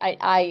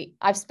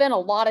I've spent a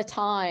lot of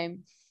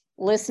time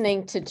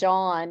listening to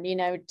John, you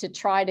know, to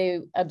try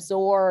to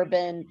absorb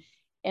and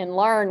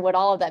learn what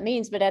all of that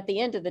means. But at the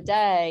end of the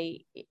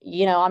day,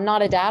 you know, I'm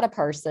not a data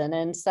person.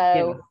 And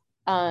so,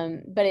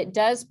 but it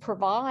does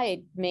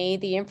provide me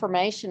the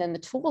information and the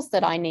tools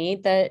that I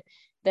need that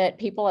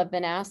people have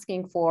been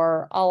asking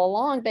for all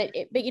along. But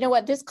you know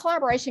what, this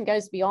collaboration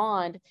goes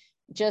beyond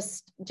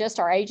just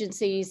our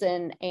agencies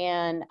and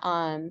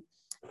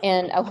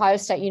Ohio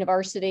State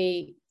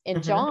University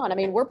and John. I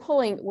mean, we're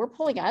pulling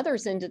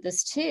others into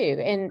this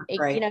too. And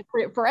right. You know,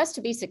 for us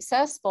to be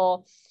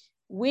successful,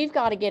 we've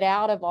got to get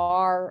out of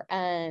our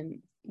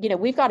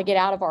we've got to get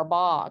out of our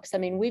box. I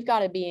mean, we've got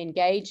to be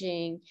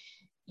engaging,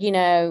 you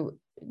know,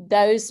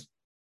 those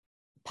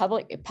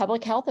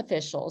public health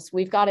officials.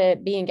 We've got to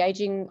be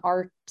engaging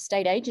our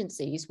state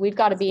agencies. We've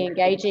got to be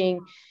engaging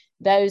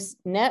those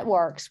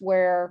networks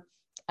where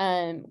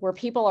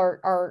people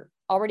are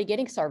already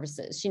getting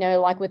services, you know,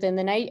 like within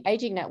the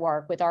aging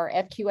network with our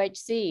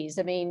FQHCs.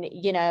 I mean,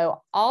 you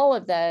know, all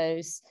of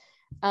those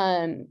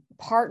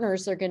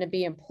partners are going to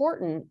be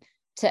important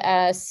to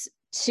us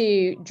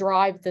to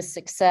drive the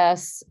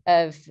success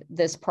of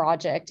this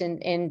project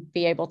and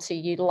be able to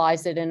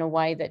utilize it in a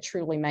way that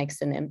truly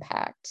makes an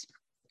impact.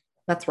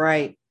 That's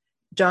right.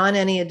 John,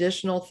 any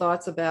additional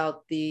thoughts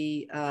about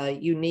the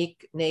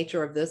unique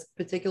nature of this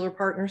particular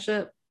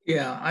partnership?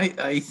 Yeah,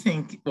 I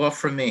think, well,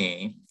 for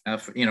me,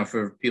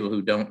 for people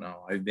who don't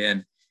know, I've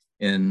been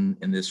in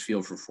this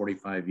field for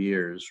 45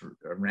 years.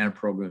 I ran a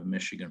program in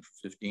Michigan for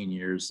 15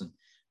 years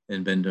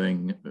and been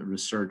doing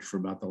research for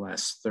about the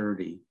last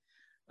 30.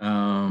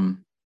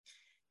 And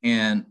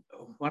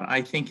what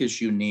I think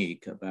is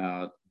unique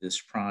about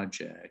this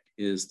project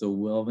is the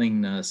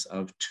willingness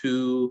of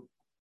two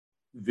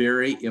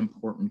very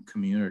important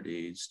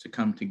communities to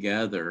come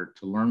together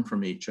to learn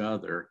from each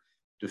other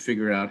to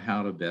figure out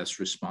how to best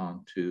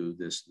respond to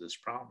this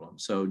problem.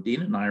 So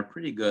Dean and I are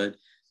pretty good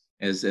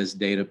as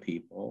data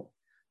people,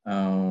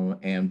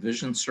 and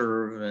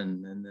VisionServe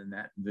and then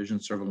that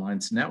VisionServe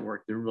Alliance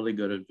Network, they're really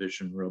good at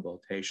vision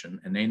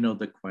rehabilitation, and they know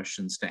the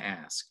questions to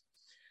ask.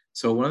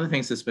 So one of the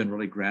things that's been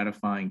really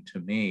gratifying to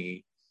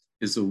me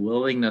is the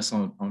willingness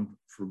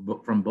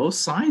from both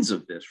sides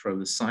of this, from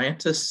the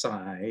scientist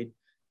side,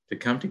 to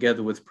come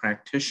together with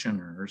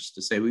practitioners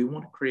to say, we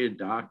want to create a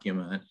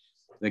document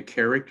that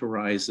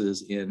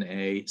characterizes in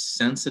a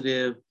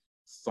sensitive,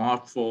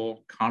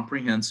 thoughtful,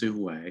 comprehensive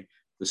way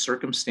the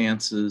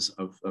circumstances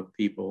of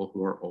people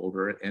who are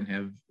older and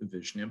have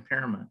vision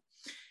impairment.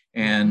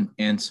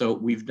 And so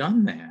we've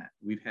done that.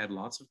 We've had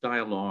lots of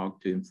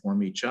dialogue to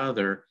inform each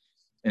other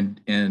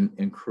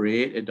and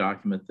create a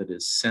document that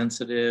is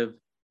sensitive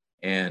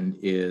and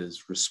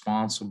is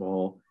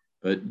responsible,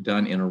 but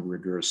done in a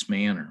rigorous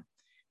manner.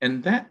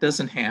 And that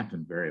doesn't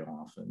happen very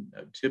often.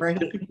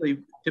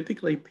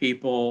 Typically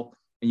people,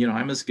 and, you know,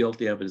 I'm as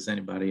guilty of it as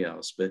anybody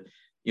else, but,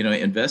 you know,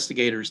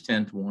 investigators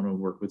tend to want to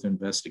work with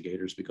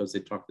investigators because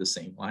they talk the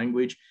same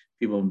language.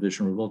 People in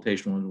vision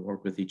rehabilitation want to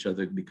work with each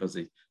other because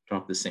they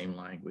talk the same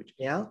language.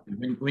 Yeah.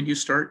 When you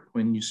start,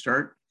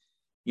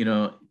 you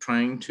know,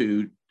 trying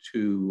to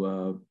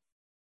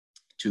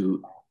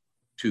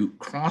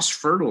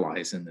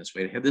cross-fertilize in this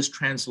way, to have this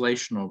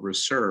translational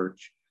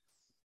research,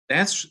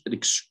 that's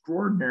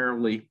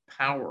extraordinarily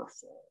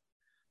powerful.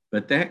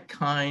 But that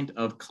kind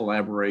of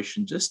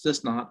collaboration just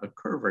does not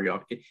occur very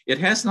often. It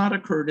has not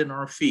occurred in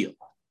our field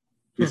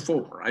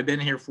before. I've been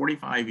here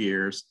 45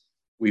 years.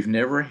 We've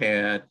never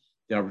had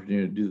the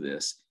opportunity to do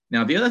this.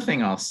 Now, the other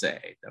thing I'll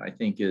say that I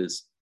think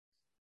is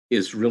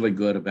really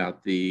good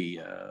about this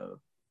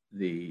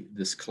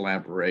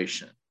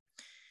collaboration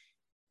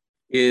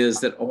is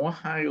that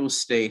Ohio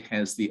State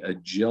has the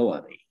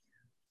agility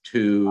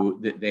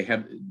they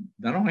have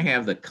not only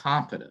have the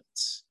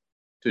competence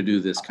to do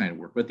this kind of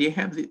work, but they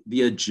have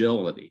the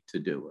agility to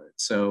do it.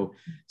 So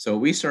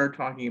we started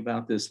talking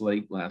about this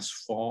late last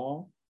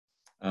fall,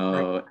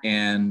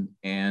 and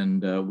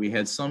we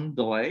had some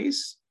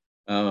delays.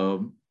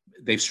 The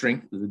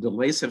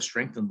delays have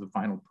strengthened the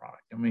final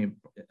product. I mean,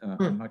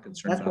 I'm not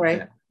concerned about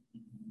that.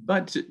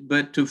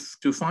 But to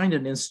find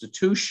an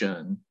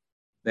institution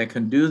that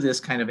can do this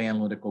kind of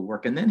analytical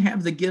work and then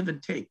have the give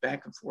and take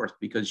back and forth,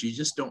 because you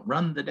just don't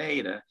run the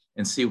data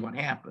and see what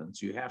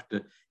happens. You have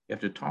You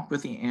have to talk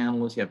with the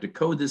analyst. You have to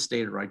code this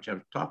data right. You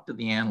have to talk to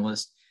the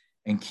analyst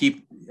and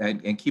keep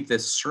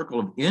this circle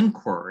of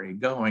inquiry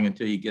going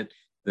until you get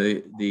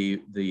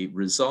the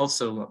results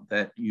so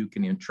that you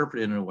can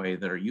interpret it in a way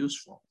that are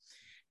useful.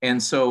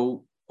 And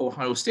so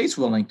Ohio State's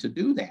willing to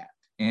do that.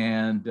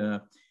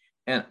 And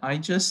I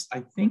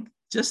think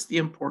just the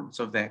importance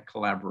of that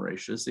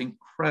collaboration is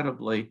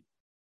incredibly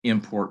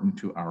important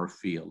to our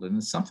field. And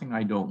it's something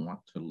I don't want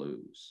to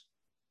lose.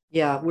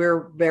 Yeah,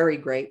 we're very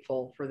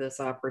grateful for this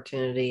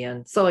opportunity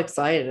and so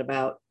excited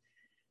about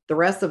the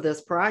rest of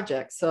this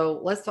project. So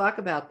let's talk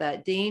about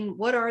that. Dean,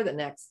 what are the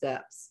next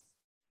steps?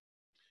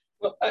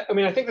 Well, I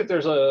mean, I think that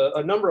there's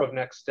a number of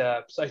next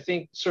steps. I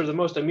think sort of the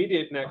most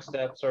immediate next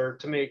steps are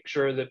to make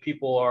sure that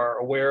people are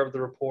aware of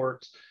the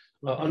reports,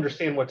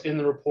 understand what's in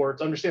the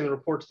reports, understand the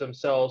reports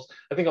themselves.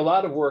 I think a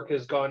lot of work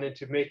has gone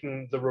into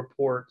making the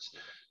reports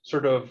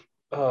sort of,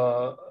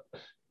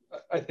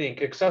 I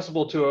think,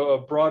 accessible to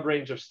a broad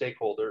range of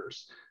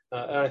stakeholders.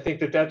 And I think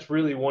that that's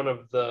really one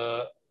of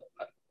the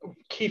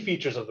key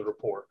features of the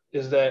report,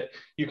 is that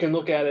you can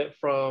look at it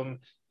from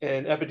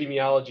an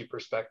epidemiology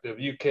perspective.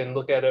 You can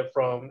look at it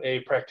from a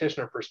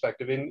practitioner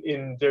perspective.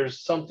 And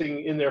there's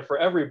something in there for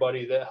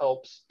everybody that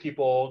helps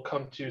people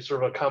come to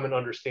sort of a common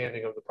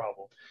understanding of the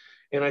problem.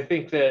 And I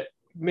think that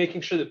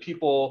making sure that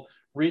people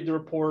read the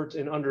reports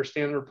and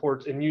understand the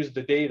reports and use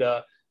the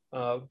data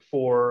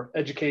for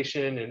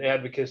education and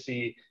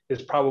advocacy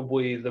is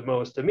probably the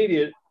most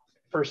immediate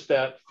first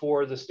step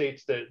for the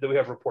states that we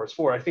have reports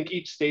for. I think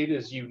each state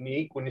is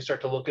unique when you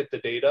start to look at the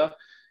data.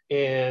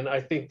 And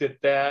I think that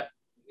that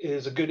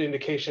is a good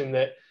indication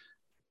that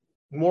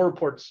more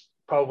reports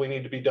probably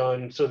need to be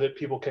done so that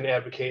people can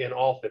advocate in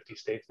all 50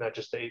 states, not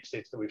just the 8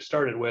 states that we've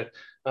started with,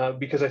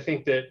 because I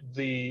think that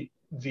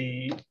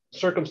the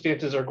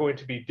circumstances are going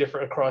to be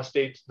different across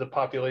states. The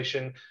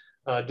population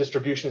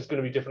distribution is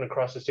going to be different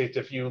across the states.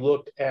 If you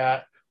look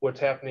at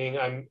what's happening,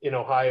 I'm in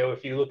Ohio,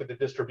 if you look at the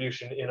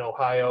distribution in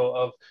Ohio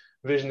of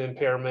vision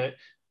impairment,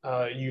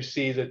 you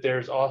see that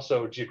there's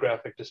also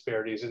geographic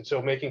disparities. And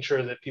so making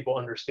sure that people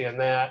understand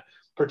that,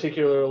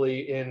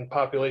 particularly in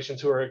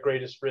populations who are at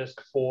greatest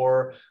risk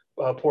for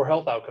poor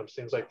health outcomes,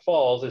 things like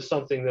falls, is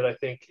something that I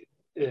think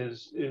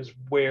is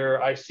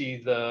where I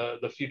see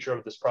the future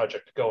of this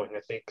project going.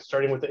 I think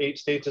starting with the 8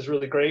 states is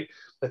really great.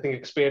 I think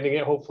expanding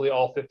it, hopefully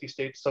all 50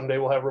 states someday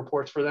will have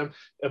reports for them,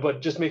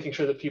 but just making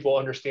sure that people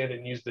understand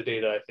and use the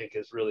data, I think,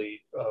 is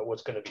really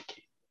what's going to be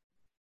key.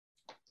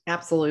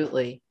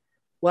 Absolutely.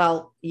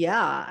 Well,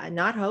 yeah,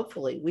 not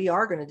hopefully. We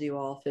are going to do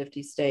all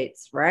 50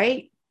 states,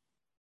 right?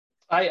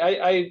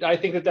 I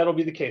think that that'll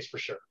be the case for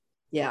sure.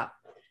 Yeah.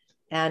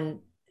 And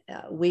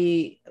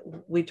we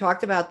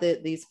talked about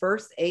these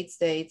first 8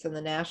 states and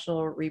the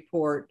national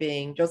report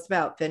being just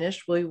about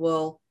finished. We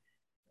will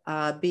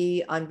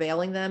be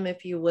unveiling them,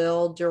 if you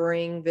will,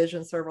 during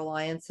Vision Serve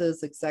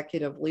Alliance's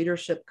Executive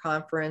Leadership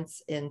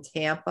Conference in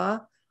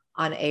Tampa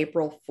on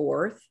April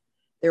 4th.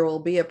 There will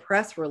be a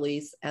press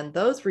release, and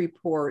those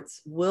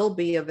reports will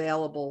be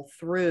available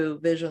through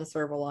Vision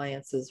Serve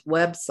Alliance's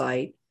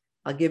website.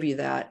 I'll give you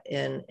that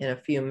in a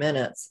few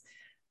minutes.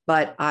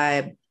 But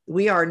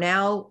we are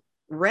now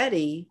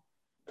ready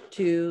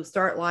to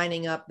start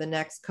lining up the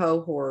next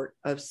cohort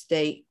of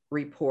state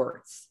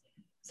reports.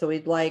 So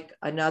we'd like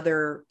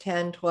another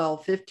 10,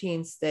 12,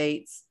 15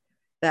 states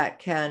that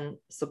can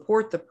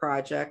support the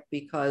project,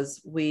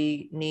 because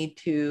we need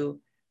to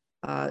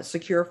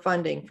secure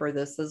funding for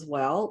this as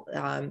well.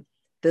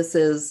 This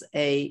is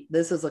a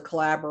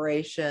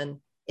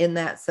collaboration in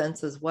that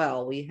sense as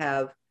well. We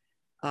have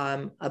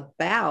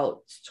about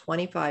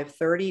 25,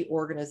 30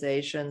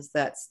 organizations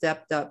that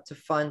stepped up to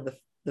fund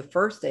the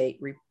first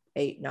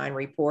 9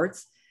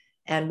 reports.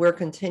 And we're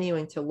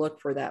continuing to look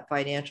for that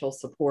financial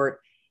support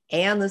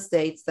and the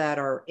states that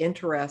are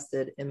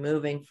interested in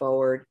moving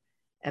forward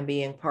and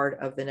being part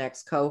of the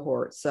next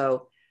cohort.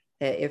 So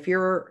if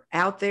you're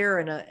out there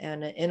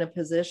in a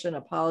position,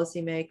 a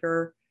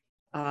policymaker,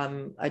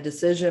 a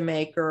decision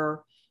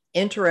maker,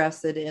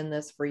 interested in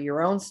this for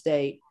your own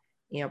state,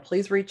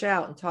 please reach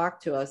out and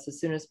talk to us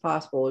as soon as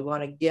possible. We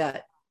want to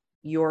get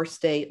your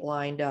state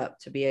lined up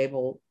to be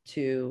able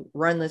to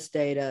run this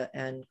data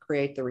and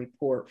create the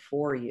report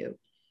for you.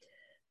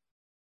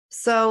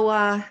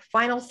 So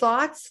final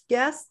thoughts,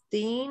 guests,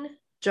 Dean,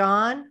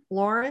 John,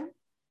 Lauren?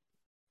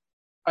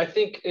 I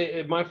think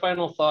my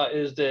final thought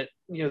is that,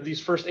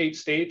 these first 8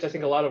 states, I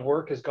think a lot of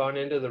work has gone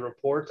into the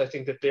reports. I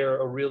think that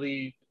they're a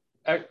really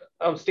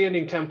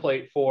outstanding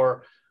template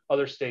for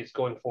other states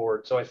going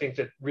forward. So I think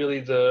that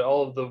really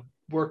all of the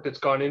work that's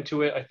gone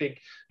into it, I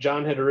think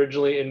John had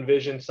originally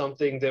envisioned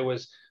something that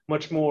was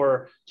much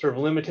more sort of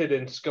limited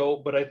in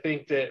scope, but I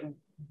think that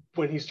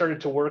when he started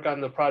to work on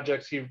the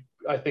projects, he,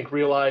 I think,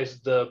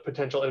 realized the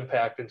potential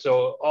impact. And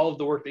so all of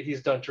the work that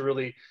he's done to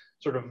really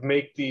sort of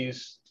make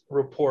these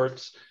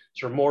reports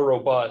sort of more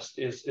robust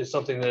is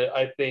something that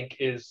I think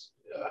is,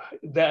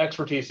 that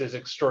expertise is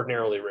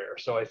extraordinarily rare.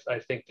 So I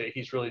think that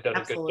he's really done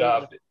Absolutely. a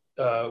good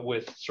job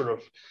with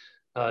sort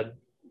of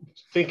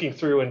thinking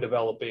through and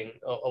developing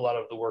a lot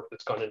of the work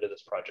that's gone into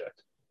this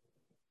project.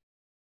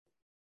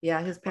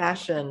 Yeah, his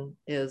passion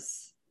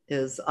is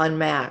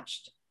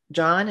unmatched.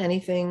 John,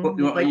 anything?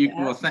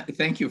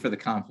 Thank you for the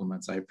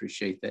compliments. I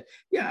appreciate that.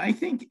 I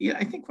think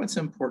what's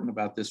important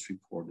about this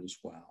report as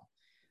well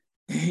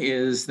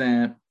is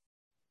that,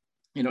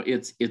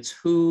 it's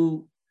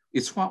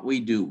what we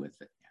do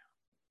with it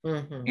now.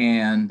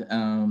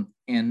 Mm-hmm.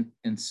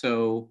 And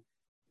so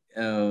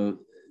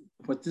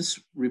what this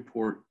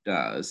report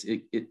does,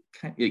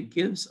 it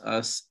gives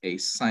us a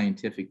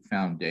scientific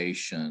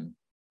foundation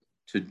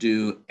to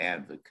do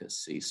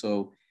advocacy.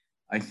 So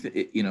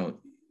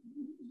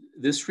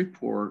this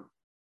report,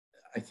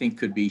 I think,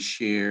 could be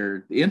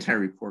shared, the entire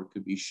report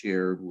could be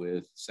shared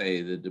with,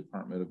 say, the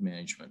Department of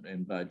Management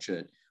and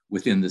Budget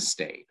within the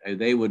state.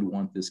 They would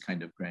want this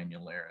kind of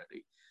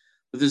granularity.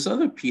 But there's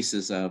other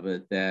pieces of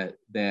it that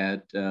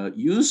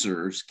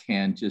users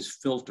can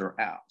just filter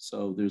out.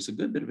 So there's a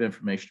good bit of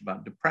information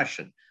about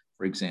depression,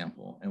 for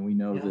example. And we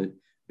know that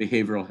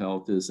behavioral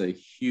health is a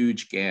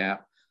huge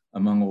gap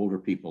among older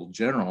people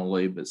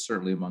generally, but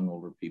certainly among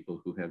older people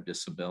who have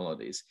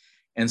disabilities.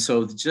 And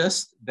so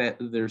just that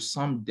there's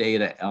some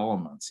data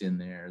elements in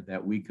there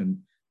that we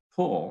can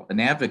pull, an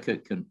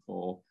advocate can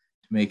pull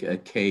to make a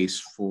case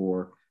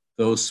for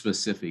those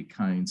specific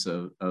kinds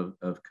of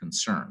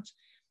concerns.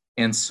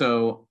 And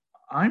so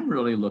I'm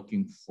really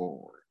looking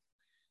forward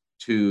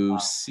to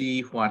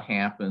see what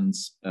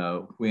happens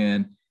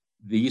when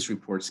these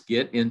reports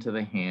get into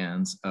the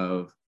hands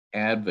of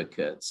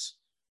advocates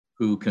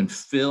who can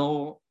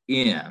fill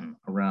in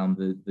around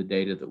the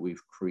data that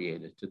we've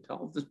created to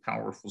tell the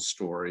powerful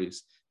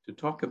stories, to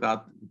talk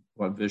about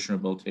what vision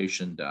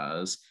rehabilitation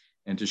does,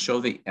 and to show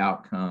the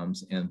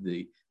outcomes and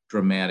the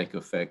dramatic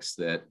effects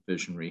that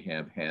vision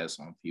rehab has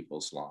on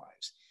people's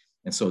lives.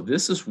 And so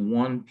this is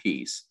one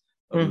piece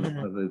of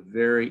a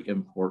very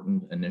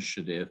important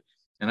initiative.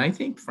 And I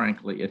think,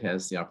 frankly, it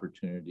has the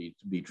opportunity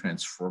to be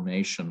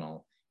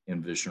transformational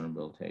in vision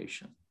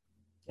rehabilitation.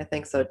 I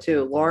think so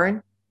too.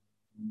 Lauren?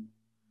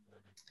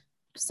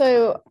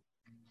 So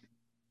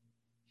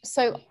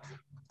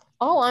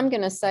all I'm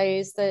going to say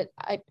is that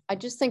I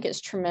just think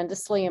it's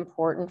tremendously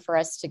important for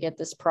us to get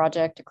this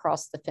project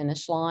across the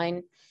finish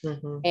line.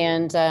 Mm-hmm.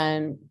 And,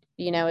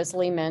 as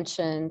Lee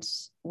mentioned,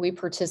 we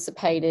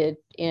participated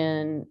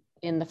in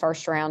the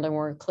first round and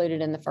were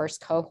included in the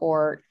first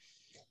cohort.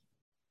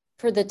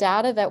 For the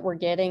data that we're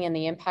getting and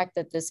the impact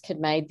that this could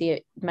make,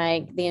 the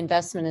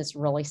investment is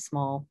really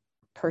small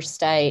per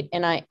state.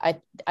 And I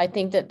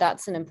think that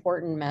that's an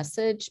important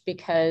message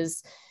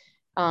because,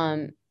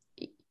 for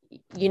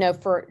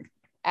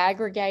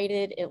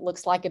aggregated, it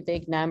looks like a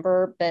big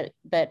number,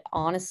 but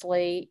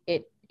honestly,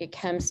 it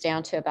comes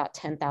down to about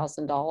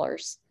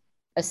 $10,000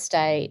 a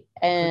state.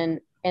 And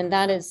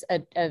that is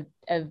a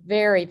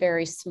very,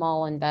 very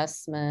small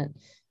investment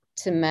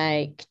to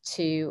make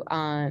to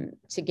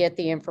get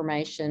the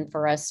information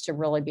for us to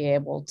really be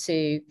able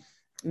to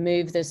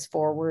move this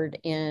forward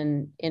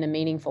in a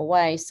meaningful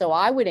way. So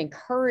I would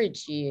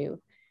encourage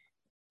you,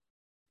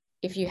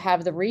 if you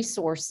have the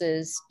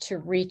resources, to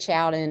reach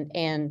out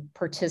and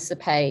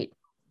participate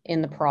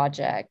in the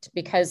project,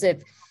 because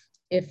if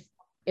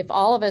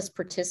all of us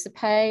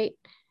participate,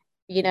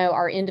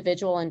 our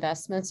individual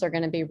investments are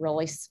going to be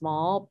really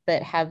small,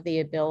 but have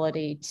the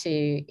ability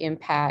to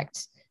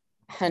impact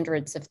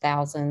hundreds of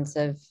thousands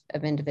of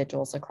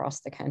individuals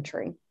across the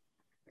country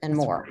and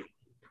more.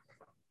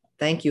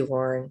 Thank you,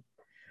 Lauren.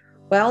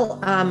 Well,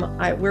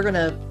 we're going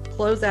to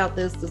close out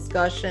this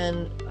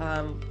discussion,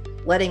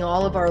 letting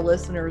all of our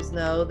listeners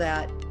know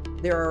that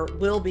there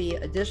will be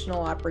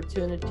additional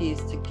opportunities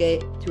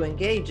to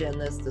engage in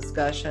this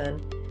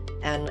discussion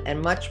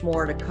and much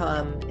more to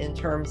come in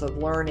terms of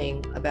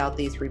learning about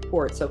these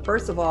reports. So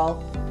first of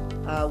all,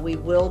 we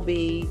will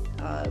be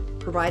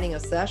providing a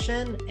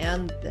session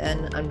and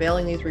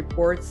unveiling these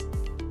reports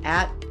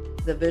at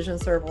the Vision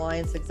Serve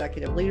Alliance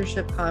Executive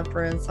Leadership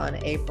Conference on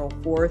April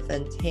 4th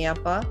in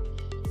Tampa.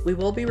 We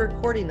will be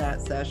recording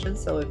that session,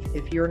 so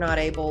if you're not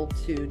able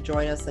to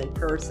join us in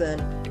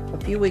person, a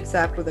few weeks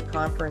after the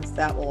conference,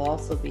 that will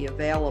also be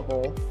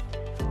available.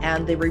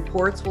 And the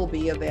reports will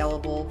be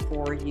available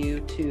for you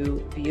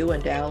to view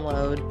and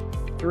download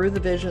through the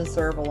Vision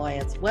Serve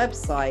Alliance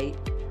website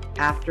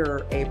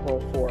after April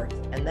 4th.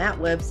 And that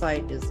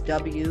website is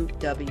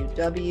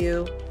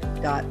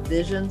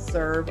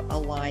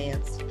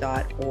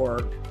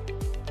www.visionservealliance.org.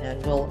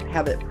 And we'll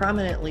have it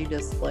prominently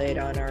displayed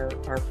on our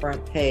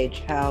front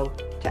page how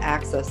to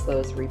access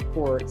those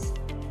reports.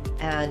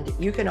 And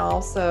you can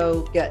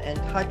also get in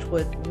touch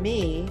with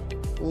me,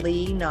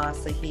 Lee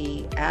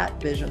Nasehi, at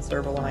Vision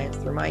Serve Alliance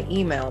through my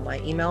email. My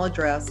email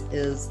address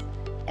is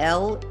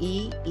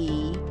LEEN.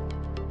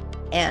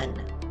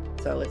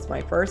 So it's my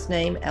first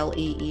name,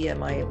 LEE, and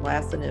my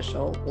last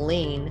initial,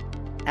 Lean,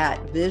 at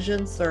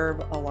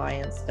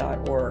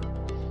visionservealliance.org.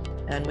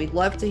 And we'd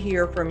love to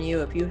hear from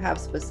you if you have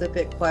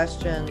specific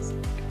questions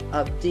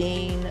of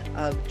Dean,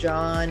 of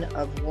John,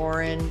 of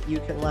Lauren. You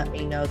can let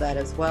me know that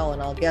as well,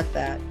 and I'll get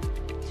that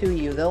to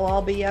you. They'll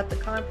all be at the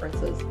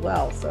conference as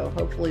well, so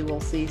hopefully we'll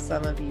see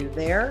some of you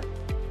there,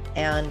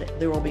 and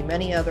there will be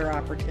many other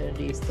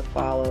opportunities to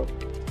follow.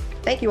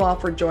 Thank you all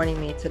for joining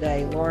me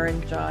today.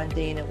 Lauren, John,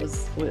 Dean, it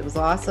was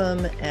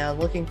awesome, and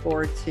looking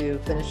forward to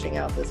finishing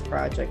out this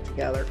project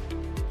together.